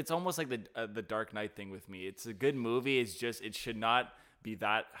 it's almost like the Dark Knight thing with me. It's a good movie. It's just, it should not be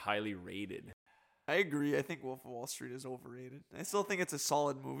that highly rated. I agree. I think Wolf of Wall Street is overrated. I still think it's a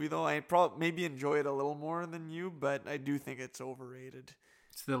solid movie, though. I maybe enjoy it a little more than you, but I do think it's overrated.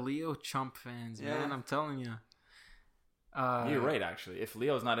 It's the Leo Chump fans, Yeah. man. I'm telling you. You're right, actually. If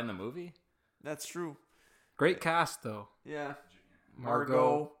Leo's not in the movie, That's true. Great cast though. Yeah.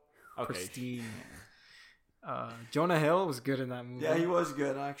 Margot. Okay. pristine. Jonah Hill was good in that movie. Yeah, he was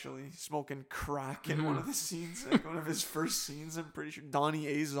good actually. Smoking crack in one of the scenes, like one of his first scenes. I'm pretty sure Donnie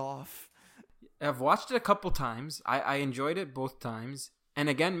Azoff. I've watched it a couple times. I enjoyed it both times. And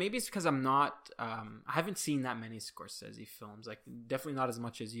again, maybe it's because I'm not. I haven't seen that many Scorsese films. Like definitely not as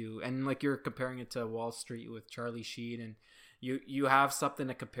much as you. And like you're comparing it to Wall Street with Charlie Sheen, and you have something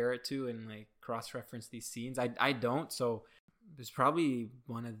to compare it to and like cross reference these scenes. I don't. So it's probably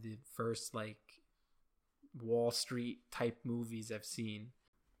one of the first like Wall Street type movies I've seen.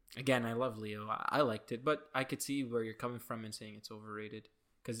 Again, I love Leo. I liked it, but I could see where you're coming from and saying it's overrated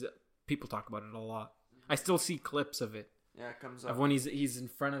because people talk about it a lot. I still see clips of it. Yeah, it comes up. Of when he's in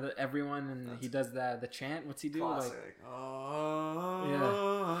front of everyone and he does the chant. What's he do? Classic. Like,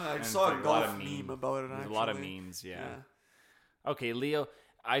 I And saw there's a a lot golf of meme about it. There's Actually. a lot of memes, yeah. Okay, Leo,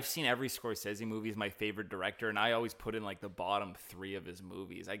 I've seen every Scorsese movie. He's my favorite director, and I always put in like the bottom 3 of his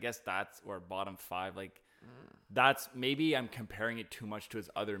movies. I guess that's, or bottom 5. Like, that's, maybe I'm comparing it too much to his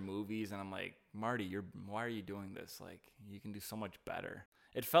other movies, and I'm like, Marty, why are you doing this? Like, you can do so much better.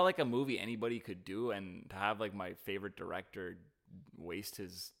 It felt like a movie anybody could do, and to have like my favorite director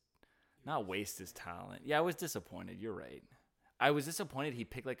not waste his talent. Yeah, I was disappointed. You're right. I was disappointed he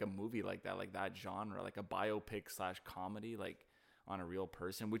picked like a movie like that genre, like a biopic / comedy, like on a real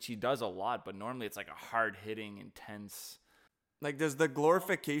person, which he does a lot, but normally it's like a hard hitting, intense. Like, does the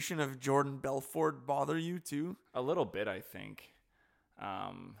glorification of Jordan Belfort bother you too? A little bit, I think.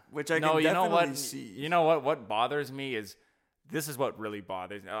 Which I no, can you know definitely what? see. You know what? What bothers me is, this is what really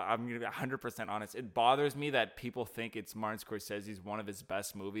bothers me. I'm going to be 100% honest. It bothers me that people think it's Martin Scorsese's one of his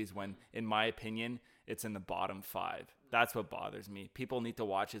best movies when, in my opinion, it's in the bottom 5. That's what bothers me. People need to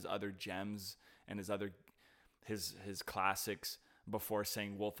watch his other gems and his classics before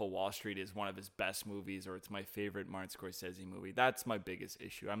saying Wolf of Wall Street is one of his best movies or it's my favorite Martin Scorsese movie. That's my biggest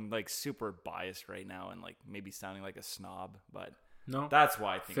issue. I'm like super biased right now and like maybe sounding like a snob, but no, that's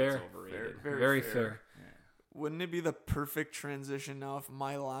why I think fair. it's overrated. Very fair. Wouldn't it be the perfect transition now if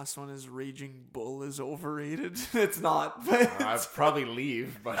my last one is Raging Bull is overrated? It's not. But I'd probably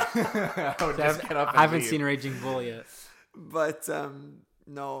leave, but I would just get up and I haven't leave. seen Raging Bull yet. But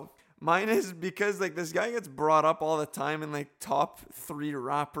no, mine is because like this guy gets brought up all the time in like top 3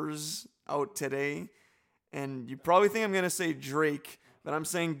 rappers out today, and you probably think I'm gonna say Drake, but I'm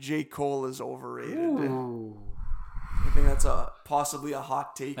saying J. Cole is overrated. Ooh, I think that's possibly a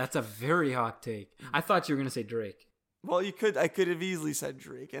hot take. that's a very hot take. I thought you were gonna say Drake. Well, I could have easily said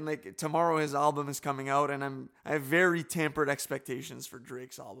Drake, and like tomorrow his album is coming out, and I have very tempered expectations for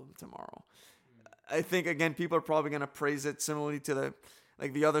Drake's album tomorrow. I think again people are probably gonna praise it similarly to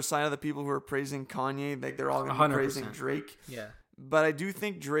the other side of the people who are praising Kanye, like they're all gonna be 100%. praising Drake. Yeah. But I do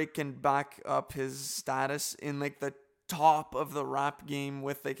think Drake can back up his status in like the top of the rap game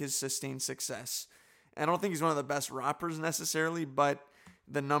with like his sustained success. I don't think he's one of the best rappers necessarily, but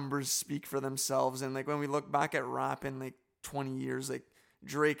the numbers speak for themselves. And like when we look back at rap in like 20 years, like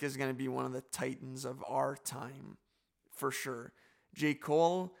Drake is going to be one of the titans of our time for sure. J.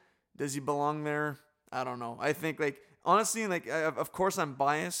 Cole, does he belong there? I don't know. I think like honestly, like of course I'm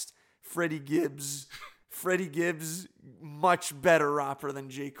biased. Freddie Gibbs, much better rapper than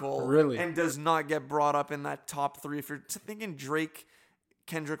J. Cole. Really? And does not get brought up in that top 3. If you're thinking Drake,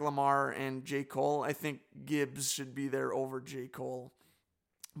 Kendrick Lamar, and J. Cole, I think Gibbs should be there over J. Cole.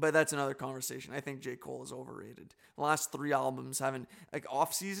 But that's another conversation. I think J. Cole is overrated. The last 3 albums haven't, like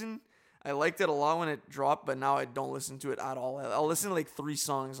Off Season, I liked it a lot when it dropped, but now I don't listen to it at all. I'll listen to like 3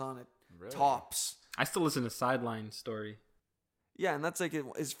 songs on it. Really? Tops. I still listen to Sideline Story. Yeah, and that's like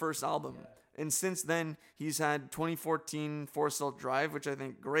his first album. Yeah. And since then, he's had 2014 Forest Hill Drive, which I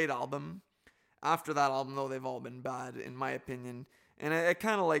think great album. After that album, though, they've all been bad, in my opinion. And I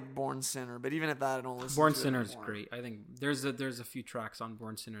kind of like Born Sinner, but even at that, I don't listen Born to it Sinner is anymore. great. I think there's a few tracks on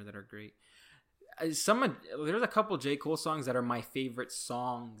Born Sinner that are great. There's a couple J. Cole songs that are my favorite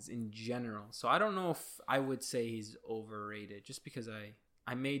songs in general. So I don't know if I would say he's overrated, just because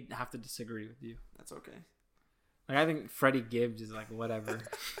I may have to disagree with you. That's okay. Like I think Freddie Gibbs is like whatever.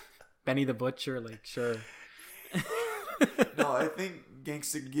 Benny the Butcher, like sure. No, I think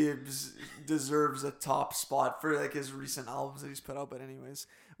Gangsta Gibbs deserves a top spot for like his recent albums that he's put out. But anyways,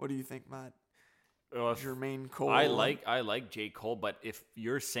 what do you think, Matt? Jermaine Cole. I like J. Cole, but if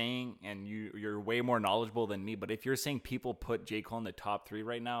you're saying, and you're way more knowledgeable than me, but if you're saying people put J. Cole in the top 3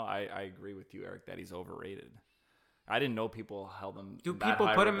 right now, I agree with you, Eric, that he's overrated. I didn't know people held him. Do in that people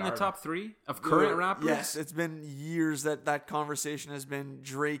high put him in the regard. top 3 of current rappers? Yes, it's been years that conversation has been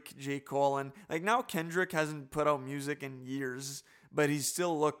Drake, J. Cole, and like now Kendrick hasn't put out music in years, but he's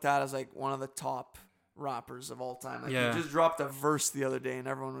still looked at as like one of the top rappers of all time. Like, Yeah. he just dropped a verse the other day, and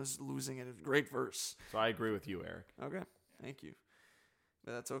everyone was losing it. It was a great verse. So I agree with you, Eric. Okay, thank you.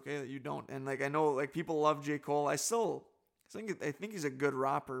 But that's okay that you don't. And like I know, like people love J. Cole. I think he's a good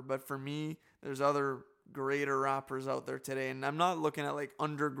rapper. But for me, there's other greater rappers out there today, and I'm not looking at like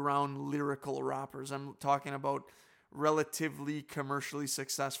underground lyrical rappers. I'm talking about relatively commercially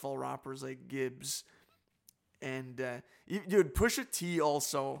successful rappers like Gibbs. And dude, Pusha T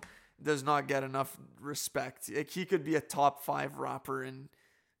also does not get enough respect. Like, he could be a top 5 rapper in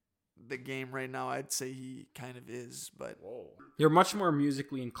the game right now. I'd say he kind of is, but Whoa. You're much more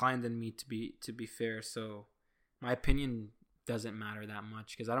musically inclined than me, to be fair. So my opinion doesn't matter that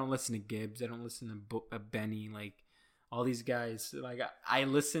much because I don't listen to Gibbs. I don't listen to Benny. Like all these guys. Like I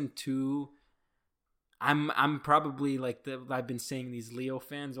listen to. I'm probably like I've been saying, these Leo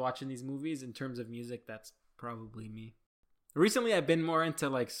fans watching these movies. In terms of music, that's probably me. Recently, I've been more into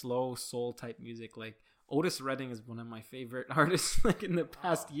like slow soul type music. Like Otis Redding is one of my favorite artists. Like in the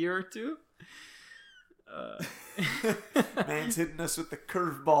past year or two. man's hitting us with the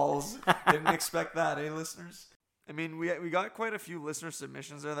curveballs. Didn't expect that, eh, listeners? I mean, we got quite a few listener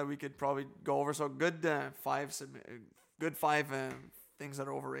submissions there that we could probably go over. So good 5 things that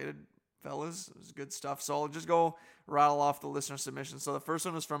are overrated, fellas. It was good stuff. So I'll just go rattle off the listener submissions. So the first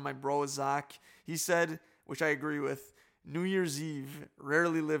one was from my bro Zach. He said, which I agree with, New Year's Eve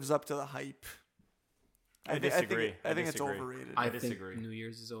rarely lives up to the hype. I disagree. I think it's disagree. overrated. I disagree. think New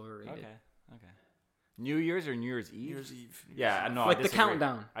Year's is overrated. Okay. New Year's or New Year's Eve? New Year's Eve. Yeah, no, Like I the disagree.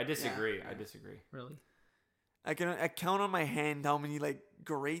 countdown. I disagree. Yeah. I disagree. Really? I count on my hand how many like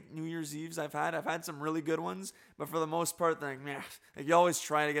great New Year's Eves I've had. I've had some really good ones, but for the most part, they're like, meh. Like you always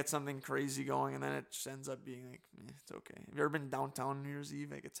try to get something crazy going, and then it just ends up being like, it's okay. Have you ever been downtown New Year's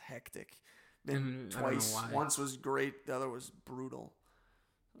Eve? Like it's hectic. Been I don't know twice. why. Once was great. The other was brutal.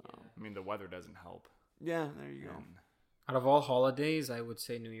 I mean, the weather doesn't help. Yeah, there you go. And- Out of all holidays, I would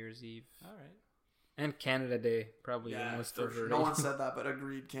say New Year's Eve. all right. And Canada Day, probably the Yeah, most for sure. overrated. No one said that, but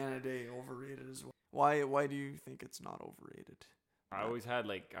agreed. Canada Day overrated as well. Why do you think it's not overrated? I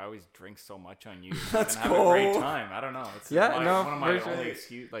always drink so much on you Let's and have a great go. time. I don't know. It's Yeah, one no, of my for only sure.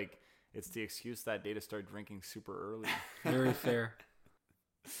 excuse. Like it's the excuse that day to start drinking super early. Very fair.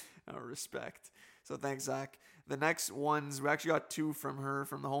 Respect. So thanks, Zach. The next ones, we actually got 2 from her,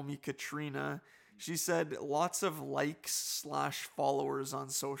 from the homie Katrina. She said lots of likes / followers on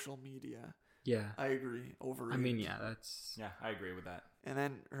social media. Yeah. I agree. Overrated. I mean, yeah, that's... Yeah, I agree with that. And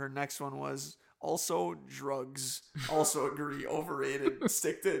then her next one was also drugs. Also agree. Overrated.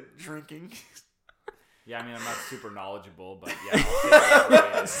 Stick to drinking. Yeah, I mean, I'm not super knowledgeable, but yeah. I'll say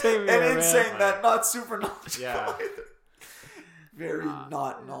overrated. Same And here, in man. saying that, not super knowledgeable. Yeah. either. Very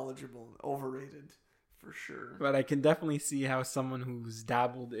not knowledgeable. Overrated. For sure. But I can definitely see how someone who's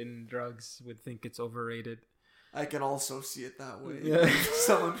dabbled in drugs would think it's overrated. I can also see it that way. Yeah.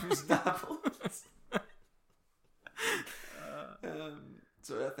 Someone who's dabbled.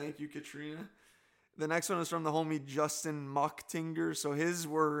 So yeah, thank you, Katrina. The next one is from the homie Justin Mocktinger. So his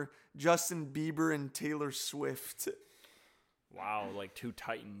were Justin Bieber and Taylor Swift. Wow, like 2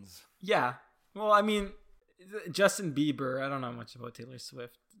 titans. Yeah. Well, I mean, Justin Bieber, I don't know much about Taylor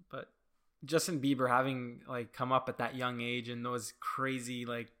Swift, but Justin Bieber having like come up at that young age and those crazy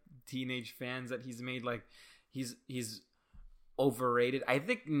like teenage fans that he's made, like he's overrated. I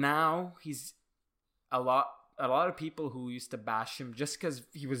think now he's a lot of people who used to bash him just because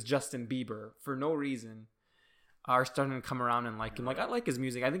he was Justin Bieber for no reason are starting to come around and like him. Like I like his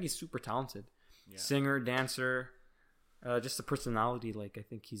music. I think he's super talented. Yeah. Singer, dancer, just a personality. Like I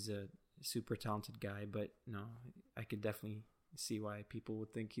think he's a super talented guy, but no, I could definitely see why people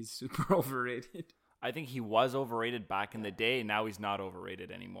would think he's super overrated. I think he was overrated back in the day. Now he's not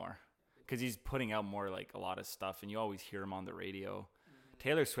overrated anymore because he's putting out more like a lot of stuff, and you always hear him on the radio.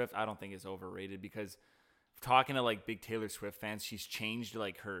 Taylor Swift, I don't think is overrated because talking to like big Taylor Swift fans, she's changed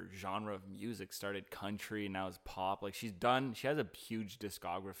like her genre of music. Started country, now is pop. Like she has a huge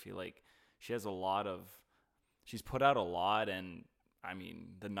discography. Like she's put out a lot, and I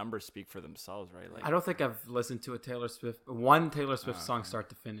mean the numbers speak for themselves, right? Like I don't think I've listened to one Taylor Swift song start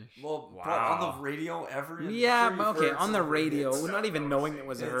to finish. Well, Wow. on the radio ever? Yeah, I'm but sure okay, you've on heard the some radio, hits. not even knowing it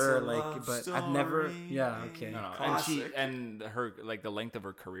was It's her, a like, love but I've never, story. yeah, okay. no, Classic. and her like the length of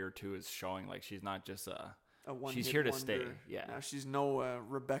her career too is showing like she's not just A she's one-hit here to wonder. stay. Yeah. Now she's no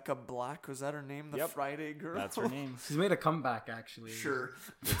Rebecca Black. Was that her name? The Yep. Friday girl? That's her name. She's made a comeback, actually. Sure.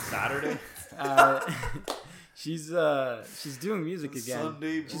 It's Saturday. Uh, she's doing music again.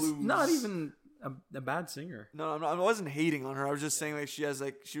 Sunday She's Blues. not even a bad singer. No, I wasn't hating on her. I was just saying like she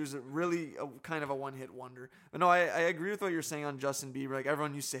was really kind of a one-hit wonder. But no, I agree with what you're saying on Justin Bieber. Like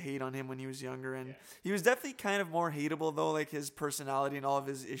everyone used to hate on him when he was younger, and he was definitely kind of more hateable though. Like his personality and all of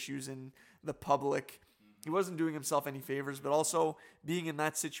his issues in the public, he wasn't doing himself any favors. But also being in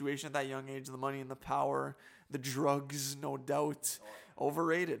that situation at that young age, the money and the power, the drugs, no doubt,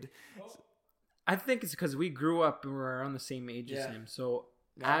 overrated. I think it's because we grew up and we're around the same age as him. So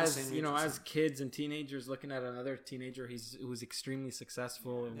as as kids and teenagers looking at another teenager who's extremely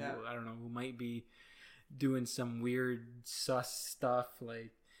successful and who, I don't know, who might be doing some weird sus stuff,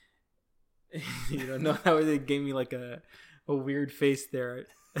 like you don't know how they gave me like a weird face there.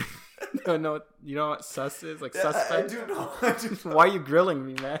 No, you know what sus is? Like suspect? I do know. Why are you grilling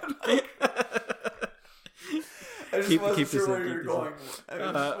me, man? I just keep wasn't this sure in, where keep you're this going. I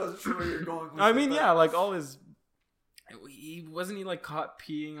just wasn't sure where you're going with I mean, it, yeah, like all his. He wasn't he like caught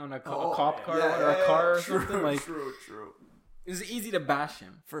peeing on a cop car or a car or something? Like True. it was easy to bash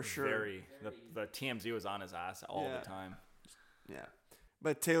him. For sure. Very. The TMZ was on his ass all the time. Yeah.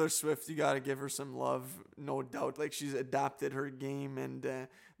 But Taylor Swift, you got to give her some love, no doubt. Like, she's adapted her game, and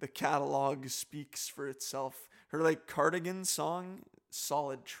the catalog speaks for itself. Her, like, Cardigan song,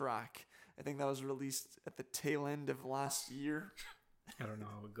 solid track. I think that was released at the tail end of last year. I don't know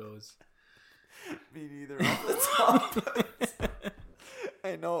how it goes. Me neither, off the top.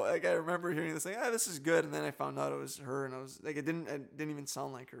 I know, like, I remember hearing this thing, this is good, and then I found out it was her, and I was, like, it didn't even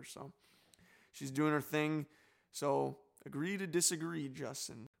sound like her, so. She's doing her thing, so... Agree to disagree,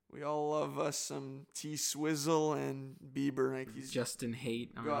 Justin. We all love us some T-Swizzle and Bieber. Like he's Justin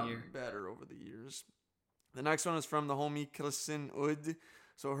hate on gotten here. better over the years. The next one is from the homie Kristin Ud.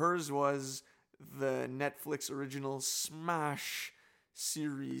 So hers was the Netflix original Smash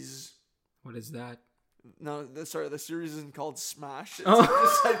series. What is that? No, the series isn't called Smash. It's Oh.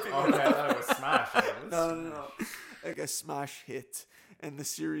 just typing Okay, I thought it was Smash. No. Like a smash hit. And the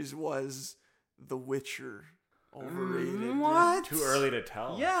series was The Witcher. Overrated. What? Too early to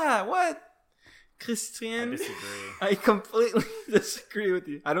tell. Yeah, what? I Christian? disagree. I completely disagree with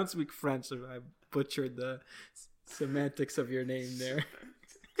you. I don't speak French, so I butchered the semantics of your name there.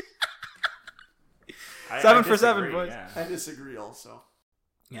 I 7 for 7, disagree, boys. yeah. I disagree also.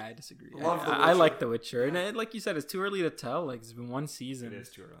 Yeah, I disagree. Love The I Witcher. like The Witcher. And like you said, it's too early to tell. Like, it's been one season. It is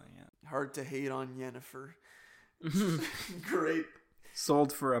too early, yeah. Hard to hate on Yennefer. Great.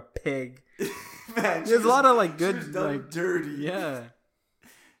 Sold for a pig. Man, There's a lot of like she good, was done like dirty. Yeah.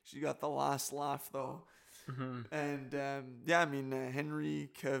 She got the last laugh though. Mm-hmm. And I mean Henry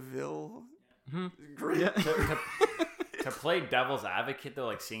Cavill. Mm-hmm. Great. Yeah. To play devil's advocate though,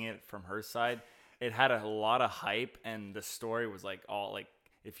 like seeing it from her side, it had a lot of hype, and the story was like all like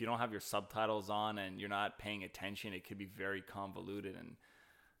if you don't have your subtitles on and you're not paying attention, it could be very convoluted. And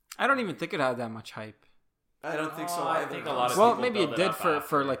I don't even think it had that much hype. I don't think so. I either. think a lot of Well, people maybe build it it did up for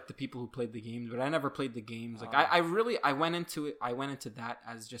after. like the people who played the games, but I never played the games. Like I went into it. I went into that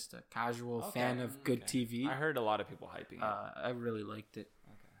as just a casual fan of good TV. I heard a lot of people hyping it. I really liked it.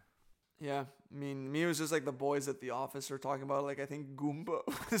 Yeah, I mean, me it was just like the boys at the office are talking about. Like I think Goomba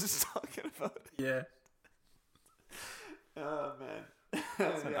was talking about it. Yeah. Oh man,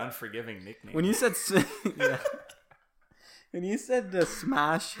 It's an unforgiving nickname. When you said yeah. When you said the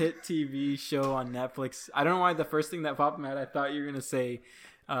smash hit TV show on Netflix, I don't know why the first thing that popped in my head, I thought you were gonna say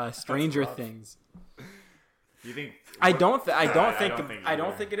Stranger Things. You think? I don't I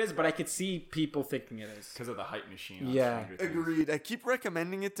don't think it is, but I could see people thinking it is. Because of the hype machine. On Yeah. Stranger Things. agreed. I keep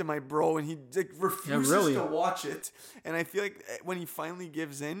recommending it to my bro, and he like refuses really. to watch it. And I feel like when he finally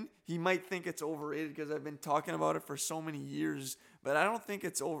gives in, he might think it's overrated because I've been talking about it for so many years. But I don't think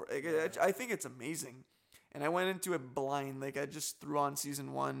it's over. I think it's amazing. And I went into it blind. Like I just threw on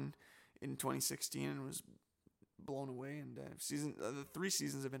season 1 in 2016 and was blown away. And the 3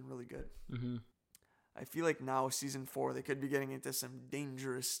 seasons have been really good. Mm-hmm. I feel like now season 4 they could be getting into some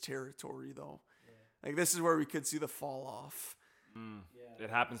dangerous territory though. Yeah. Like this is where we could see the fall off. It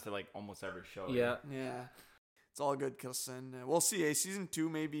happens to like almost every show. Yeah. Yeah, it's all good, Kilson. We'll see. Season 2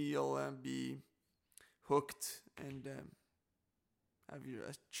 maybe you'll be hooked and have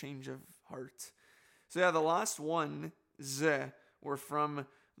a change of heart. So yeah, the last one were from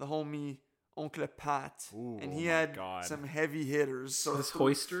the homie Oncle Pat, Ooh, and he oh my had God. some heavy hitters. So This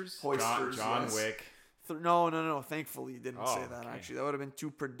Hoisters? John yes. Wick. No. Thankfully, he didn't say that. Okay. Actually, that would have been too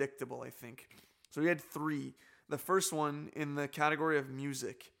predictable. I think. So he had 3. The first one in the category of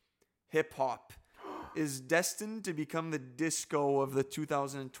music, hip hop. is destined to become the disco of the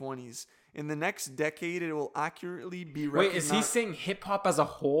 2020s. In the next decade, it will accurately be Wait, recognized. is he saying hip hop as a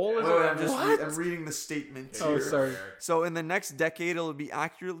whole? Wait, I'm just What? I'm reading the statement Oh, here. sorry. So in the next decade, it'll be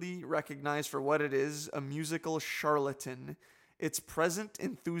accurately recognized for what it is, a musical charlatan. Its present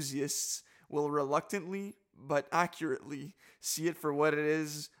enthusiasts will reluctantly but accurately see it for what it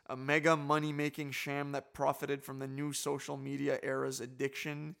is, a mega money-making sham that profited from the new social media era's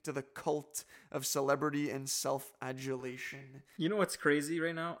addiction to the cult of celebrity and self-adulation. You know what's crazy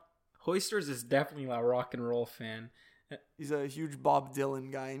right now? Hoisters is definitely a rock and roll fan. He's a huge Bob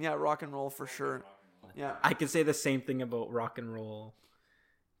Dylan guy, and yeah, rock and roll for sure. Yeah. I could say the same thing about rock and roll.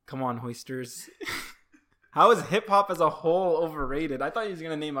 Come on, Hoisters. How is hip hop as a whole overrated? I thought he was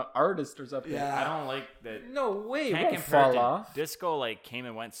gonna name an artist or something. Yeah. I don't like that. No way. It Can't won't compare it fall to off. disco. Like came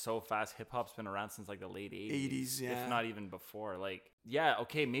and went so fast. Hip hop's been around since like the late 80s, yeah. if not even before. Like, yeah,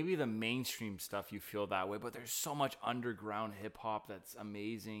 okay, maybe the mainstream stuff you feel that way, but there's so much underground hip hop that's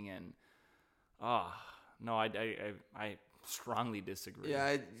amazing. And no, I strongly disagree. Yeah,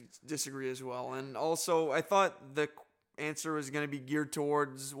 I disagree as well. And also, I thought the answer was going to be geared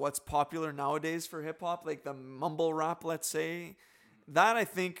towards what's popular nowadays for hip hop, like the mumble rap, let's say. That, I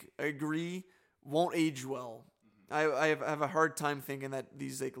think, I agree, won't age well. I have a hard time thinking that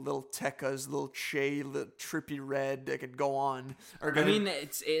these like little Tekkas, little Che, little Trippy Red, that could go on, are I gonna, mean,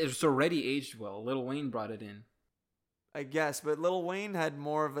 it's already aged well. Lil Wayne brought it in. I guess, but Lil Wayne had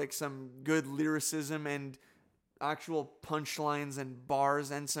more of like some good lyricism and actual punchlines and bars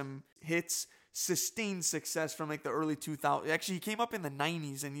and some hits, sustained success from like the early 2000s. Actually, he came up in the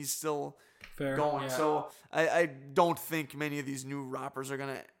 90s and he's still Fair. going. Yeah. So I don't think many of these new rappers are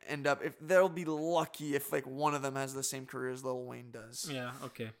gonna end up. If they'll be lucky if like one of them has the same career as Lil Wayne does. Yeah.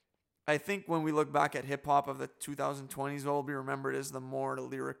 Okay. I think when we look back at hip hop of the 2020s, what will be remembered is the more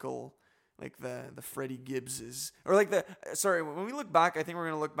lyrical, like the Freddie Gibbses, or like when we look back, I think we're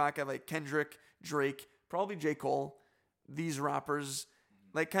gonna look back at like Kendrick, Drake, probably J. Cole, these rappers,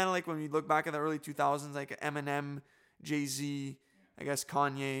 like kind of like when we look back at the early 2000s, like Eminem, Jay-Z, I guess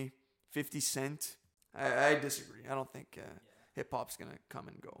Kanye, 50 Cent. I disagree. I don't think hip hop's gonna come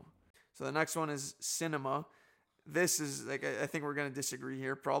and go. So the next one is cinema. This is like I think we're gonna disagree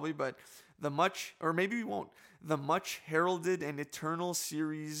here probably, but the much heralded and eternal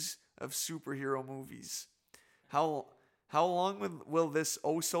series of superhero movies. How long will this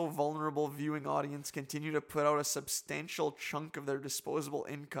oh so vulnerable viewing audience continue to put out a substantial chunk of their disposable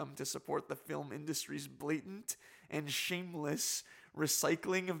income to support the film industry's blatant and shameless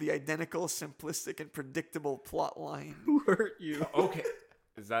recycling of the identical, simplistic, and predictable plot line? Who hurt you? Okay.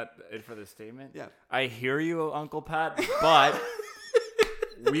 Is that it for the statement? Yeah. I hear you, Uncle Pat, but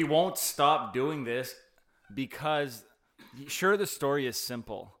we won't stop doing this because, sure, the story is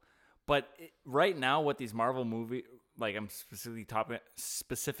simple, but right now, what these Marvel movie, like I'm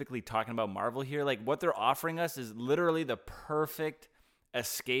specifically talking about Marvel here, like what they're offering us is literally the perfect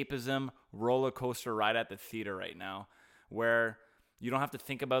escapism roller coaster ride at the theater right now, where you don't have to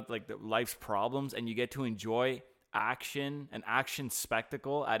think about like life's problems and you get to enjoy an action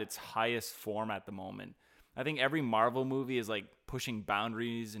spectacle at its highest form at the moment. I think every Marvel movie is like pushing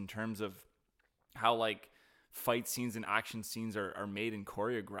boundaries in terms of how like fight scenes and action scenes are made and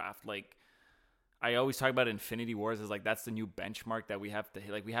choreographed. Like I always talk about Infinity Wars as like that's the new benchmark that we have to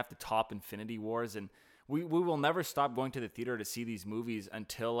hit. Like we have to top Infinity Wars, and we will never stop going to the theater to see these movies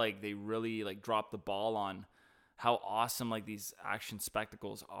until like they really like drop the ball on how awesome like these action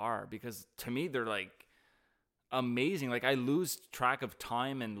spectacles are, because to me they're like amazing. Like I lose track of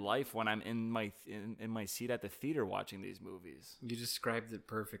time and life when I'm in my seat at the theater watching these movies. You described it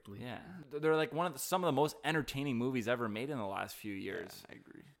perfectly. Yeah, they're like some of the most entertaining movies ever made in the last few years. Yeah, I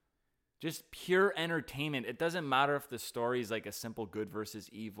agree. Just pure entertainment. It doesn't matter if the story is like a simple good versus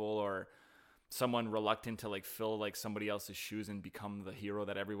evil, or someone reluctant to like fill like somebody else's shoes and become the hero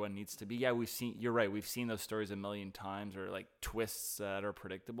that everyone needs to be. Yeah, you're right. We've seen those stories a million times, or like twists that are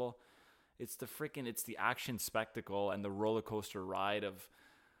predictable. It's the action spectacle and the roller coaster ride of,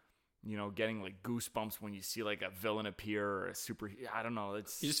 you know, getting like goosebumps when you see like a villain appear or a super, I don't know. You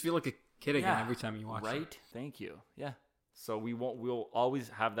just feel like a kid again every time you watch it. Right? Thank you. Yeah. So we'll always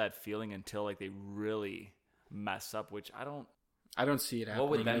have that feeling until like they really mess up, which I don't see it happening. What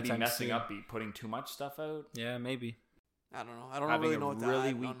would then be anytime messing soon. up? Be putting too much stuff out? Yeah, maybe. I don't know. I don't Having really a know what to really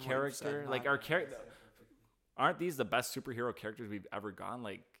add weak on what you character. said. Like our character, aren't these the best superhero characters we've ever gotten?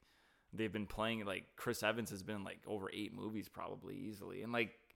 Like they've been playing, like Chris Evans has been like over 8 movies probably easily, and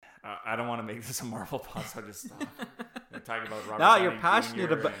like I don't want to make this a Marvel pod, so I'll just stop. Talking about Robert No, Downey you're passionate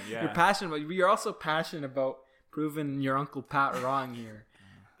Jr. about. Yeah. You're passionate about. You're also passionate about proving your Uncle Pat wrong here,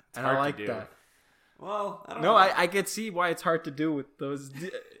 and I hard to like do. that. Well, I don't No, know. I could see why it's hard to do with those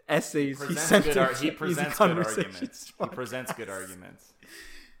essays he Presents sent good to he these presents good conversations arguments. He presents good arguments.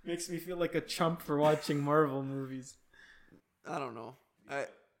 Makes me feel like a chump for watching Marvel movies. I don't know.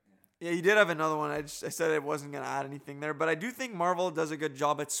 Yeah, you did have another one. I said I wasn't gonna add anything there, but I do think Marvel does a good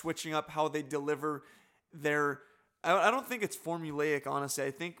job at switching up how they deliver their. I don't think it's formulaic, honestly.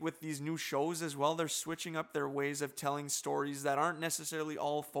 I think with these new shows as well, they're switching up their ways of telling stories that aren't necessarily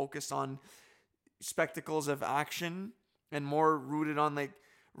all focused on spectacles of action and more rooted on like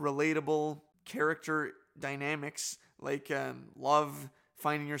relatable character dynamics, like love,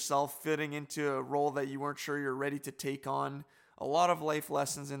 finding yourself fitting into a role that you weren't sure you're ready to take on. A lot of life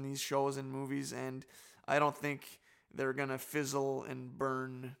lessons in these shows and movies, and I don't think they're gonna fizzle and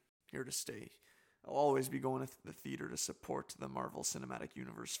burn here to stay. I'll always be going to the theater to support the Marvel Cinematic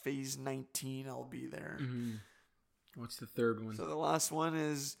Universe. Phase 19, I'll be there. Mm-hmm. What's the third one? So the last one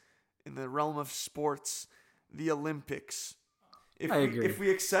is in the realm of sports, the Olympics. I agree. If we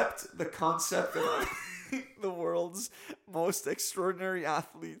accept the concept that the world's most extraordinary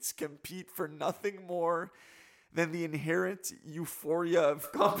athletes compete for nothing more than the inherent euphoria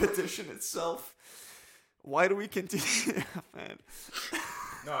of competition itself, why do we continue? Man.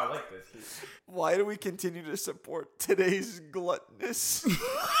 No, I like this. Why do we continue to support today's gluttonous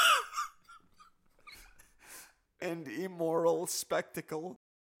and immoral spectacle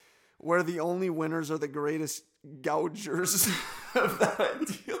where the only winners are the greatest gougers of that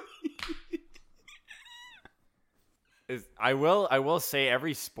ideal? I will say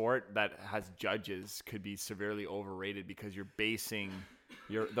every sport that has judges could be severely overrated because you're basing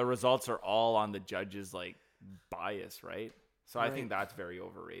the results are all on the judges' like bias, right? So I think that's very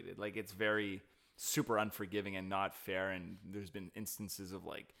overrated. Like it's very super unforgiving and not fair. And there's been instances of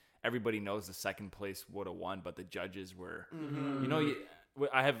like everybody knows the second place would have won, but the judges were,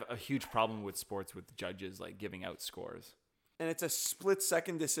 I have a huge problem with sports with judges like giving out scores. And it's a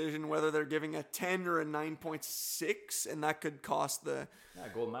split-second decision whether they're giving a 10 or a 9.6, and that could cost the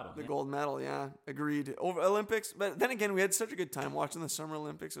Gold medal. gold medal. Yeah, agreed. Over Olympics, but then again, we had such a good time watching the Summer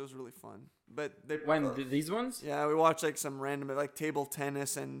Olympics. It was really fun. But These ones? yeah, we watched like some random like table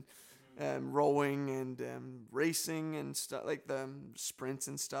tennis and rowing and racing and stuff like the sprints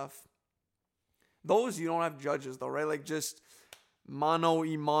and stuff. Those you don't have judges though, right? Like just mano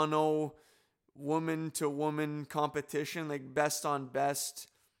y mano, woman to woman competition, like best on best.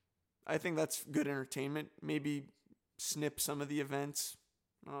 I think that's good entertainment. Maybe snip some of the events.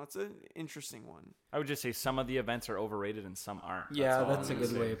 Oh, it's an interesting one. I would just say some of the events are overrated and some aren't. Yeah, all that's a I'm good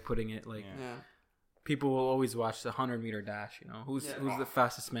gonna way say. of putting it. Like Yeah. people will always watch the 100-meter dash. You know, who's the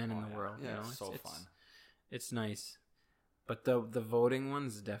fastest man in the world? Yeah, you know, So fun. It's nice, but the voting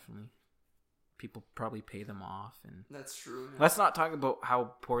ones definitely people probably pay them off. And That's true. Yeah. let's not talk about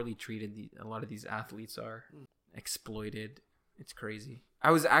how poorly treated a lot of these athletes are, exploited. It's crazy. I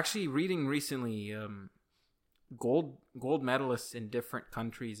was actually reading recently. Gold medalists in different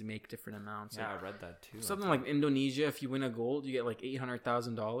countries make different amounts. Yeah, Like, I read that too. something like Indonesia, if you win a gold, you get like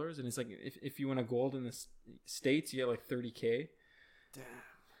 $800,000, and it's like if you win a gold in the States, you get like $30K. Damn.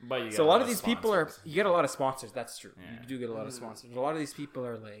 But you So a get lot of these people sponsors. you get a lot of sponsors. That's true. Yeah. You do get a lot of sponsors. A lot of these people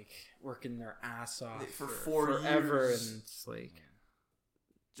are like working their ass off For forever, 4 years. and it's like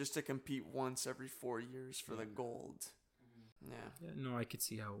Just to compete once every 4 years for the gold. Yeah. yeah, no, I could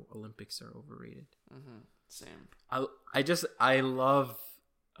see how Olympics are overrated. Mm-hmm. Same. I love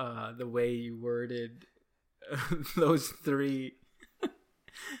the way you worded those three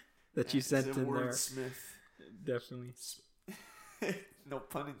that you sent He's a in there. wordsmith. Definitely. No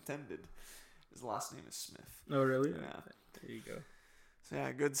pun intended. His last name is Smith. Oh, really? Yeah. There you go. So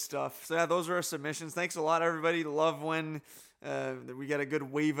yeah, good stuff. So yeah, those are our submissions. Thanks a lot, everybody. Love when we get a good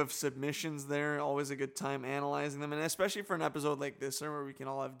wave of submissions there. Always a good time analyzing them, and especially for an episode like this, where we can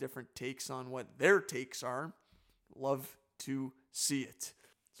all have different takes on what their takes are. Love to see it.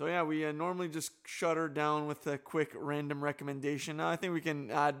 So yeah, we normally just shut her down with a quick random recommendation. Now I think we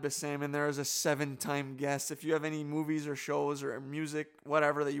can add Bassam in there as a 7-time guest. If you have any movies or shows or music,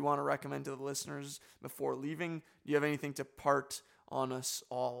 whatever that you want to recommend to the listeners before leaving, do you have anything to part on us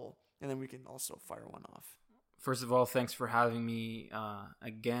all? And then we can also fire one off. First of all, thanks for having me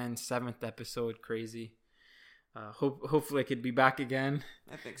again. 7th episode, crazy. Hopefully I could be back again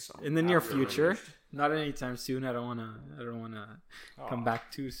I think so. in the near After future. arranged. Not anytime soon. I don't wanna come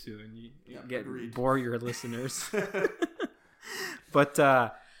back too soon. You Yeah, get agreed. bore your listeners. But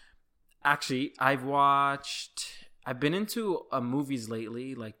actually, I've been into movies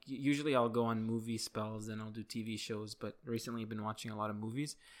lately. Like usually I'll go on movie spells and I'll do TV shows, but recently I've been watching a lot of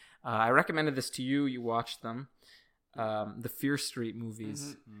movies. I recommended this to you. You watched them. the Fear Street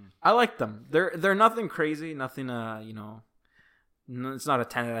movies. I like them. They're nothing crazy, nothing it's not a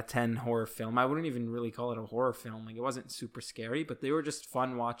 10 out of 10 horror film. I wouldn't even really call it a horror film. Like, it wasn't super scary, but they were just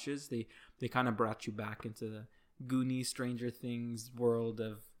fun watches. They kind of brought you back into the Goonies, Stranger Things world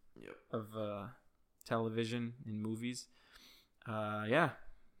of television and movies.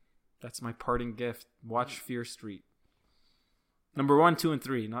 That's my parting gift. Watch Fear Street. Number 1, 2, and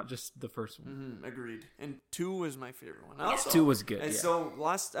 3, not just the first one. Agreed. And 2 was my favorite one. Also, 2 was good. And Yeah. so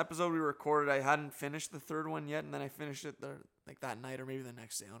last episode we recorded, I hadn't finished the third one yet, and then I finished it that night or maybe the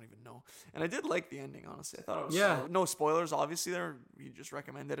next day. I don't even know. And I did like the ending, honestly. I thought it was solid. No spoilers, obviously. There, you just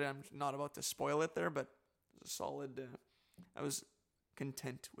recommended it. I'm not about to spoil it there, but it was a solid. I was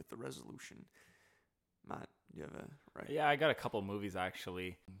content with the resolution. Matt, you have a right? Yeah, I got a couple movies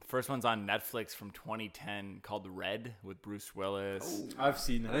actually. The first one's on Netflix from 2010 called Red with Bruce Willis. I've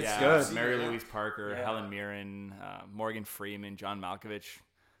seen it. It's Yeah, good. Mary Louise Parker, Helen Mirren, Morgan Freeman, John Malkovich.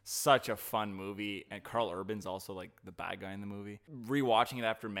 Such a fun movie, and Carl Urban's also like the bad guy in the movie. Rewatching it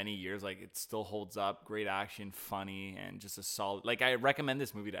after many years, like it still holds up. Great action, funny, and just a solid. Like I recommend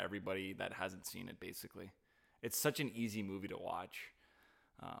this movie to everybody that hasn't seen it. Basically, it's such an easy movie to watch.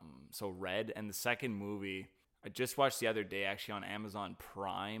 So Red, and the second movie I just watched the other day actually on Amazon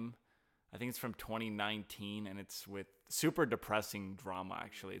Prime. I think it's from 2019, and it's with super depressing drama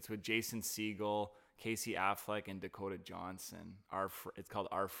actually. It's with Jason Segel, Casey Affleck, and Dakota Johnson. It's called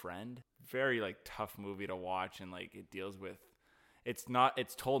Our Friend. Very like tough movie to watch, and like it deals with it's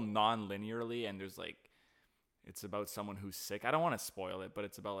told non-linearly, and there's like it's about someone who's sick. I don't want to spoil it, but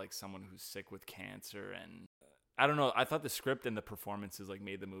it's about like someone who's sick with cancer, and I don't know. I thought the script and the performances like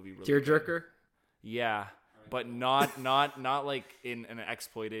made the movie really Tearjerker? good. Yeah, but not like in an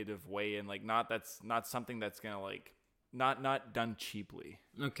exploitative way, and like not something that's gonna like not done cheaply.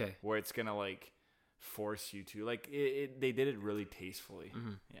 Okay. Where it's gonna like force you to like they did it really tastefully.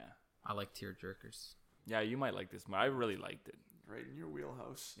 Yeah. I like tearjerkers. Yeah, you might like this. I really liked it. Right in your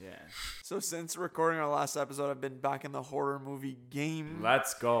wheelhouse. Yeah. So since recording our last episode, I've been back in the horror movie game.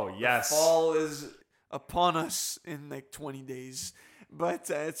 Let's go. Yes. Fall is upon us in like 20 days. But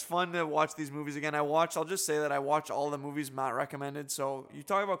it's fun to watch these movies again. I'll just say that I watch all the movies Matt recommended. So you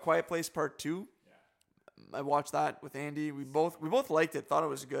talk about Quiet Place Part 2. Yeah. I watched that with Andy. We both liked it. Thought it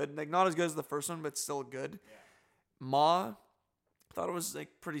was good. Like not as good as the first one, but still good. Yeah. Ma, thought it was like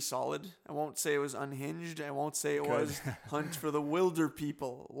pretty solid. I won't say it was unhinged. I won't say it was Hunt for the Wilder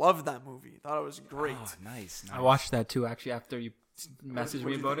People. Loved that movie. Thought it was great. Oh, nice. I watched that too actually after you messaged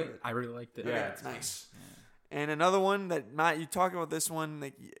me you about think it. of it? I really liked it. Yeah, it's nice. Yeah. And another one that Matt, you talked about this one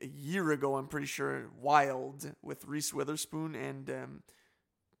like a year ago. I'm pretty sure. Wild with Reese Witherspoon and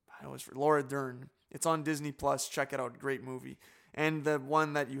I always forget, Laura Dern. It's on Disney Plus. Check it out. Great movie. And the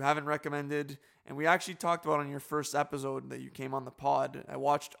one that you haven't recommended, and we actually talked about on your first episode that you came on the pod. I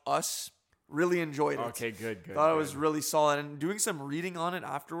watched Us. Really enjoyed it. Okay, good. Thought it was really solid, and doing some reading on it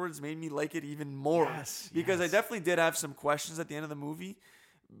afterwards made me like it even more. Because I definitely did have some questions at the end of the movie.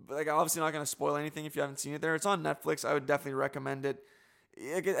 But like, I'm obviously not going to spoil anything if you haven't seen it there. It's on Netflix. I would definitely recommend it.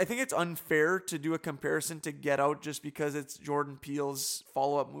 I think it's unfair to do a comparison to Get Out just because it's Jordan Peele's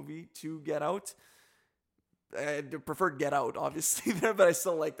follow-up movie to Get Out. I preferred Get Out, obviously, there, but I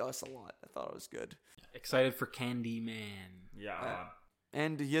still liked Us a lot. I thought it was good. Excited for Candyman. Yeah.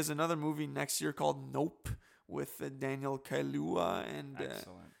 And he has another movie next year called Nope with Daniel Kaluuya and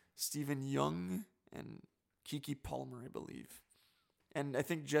Stephen Young and Kiki Palmer, I believe. And I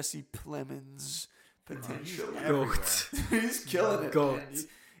think Jesse Plemons potentially. Goat. He's killing it. Goat. Man.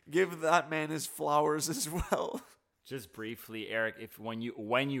 Give that man his flowers as well. Just briefly, Eric, if when you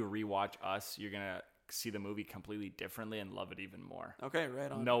rewatch Us, you're gonna see the movie completely differently and love it even more. Okay, right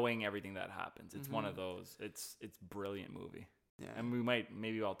on. Knowing everything that happens, it's one of those. It's brilliant movie. Yeah. And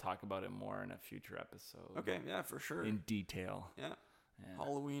maybe I'll talk about it more in a future episode. Okay, yeah, for sure. In detail. Yeah.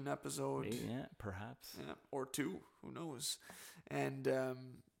 Halloween episode. Yeah, perhaps. Yeah, or 2, who knows. And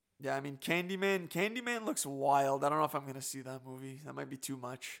yeah, I mean Candyman looks wild. I don't know if I'm going to see that movie. That might be too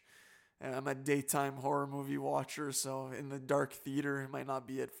much. I'm a daytime horror movie watcher, so in the dark theater it might not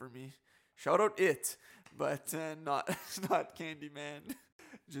be it for me. Shout out It, but not Candyman.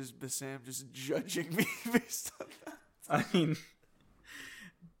 Just Bassam just judging me based on that. I mean,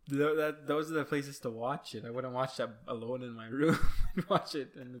 those are the places to watch it. I wouldn't watch that alone in my room. I'd watch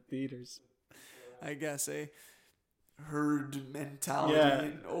it in the theaters. I guess a herd mentality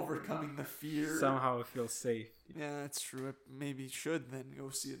and overcoming the fear. Somehow it feels safe. Yeah, that's true. I maybe should then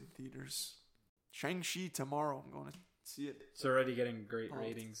go see it in theaters. Shang-Chi tomorrow. I'm going to see it. It's already getting great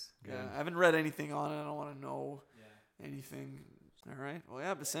ratings. Yeah, I haven't read anything on it. I don't want to know anything. All right. Well,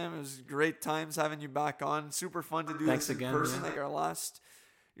 yeah, Bassam, it was great times having you back on. Super fun to do Thanks this in again, person. yeah. Like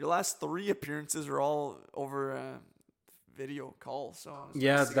your last 3 appearances are all over video call. So it was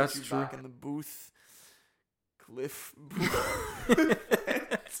Yeah, nice to that's get you true. back in the booth. Cliff booth.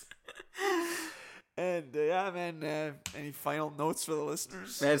 And yeah, man. Any final notes for the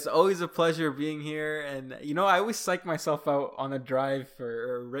listeners? Man, it's always a pleasure being here, and I always psych myself out on a drive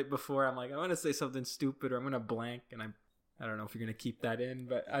or right before. I'm like, I want to say something stupid, or I'm gonna blank, and I don't know if you're gonna keep that in,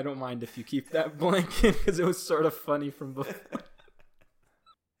 but I don't mind if you keep that blank in because it was sort of funny from before.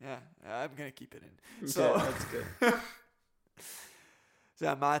 Yeah, I'm gonna keep it in. Okay, So that's good. So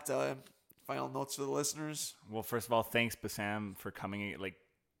yeah, Matt. Final notes for the listeners. Well, first of all, thanks, Bassam, for coming,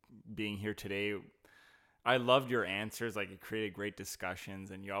 being here today. I loved your answers. Like, it created great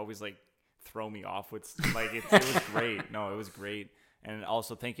discussions, and you always throw me off with it was great. No, it was great. And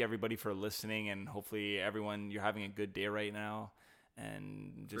also, thank you everybody for listening, and hopefully everyone, you're having a good day right now,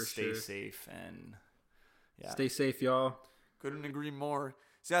 and just For stay sure. safe, and yeah. Stay safe, y'all. Couldn't agree more.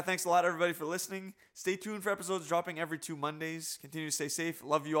 So yeah, thanks a lot everybody for listening. Stay tuned for episodes dropping every 2 Mondays. Continue to stay safe.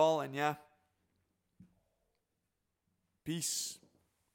 Love you all, and yeah. Peace.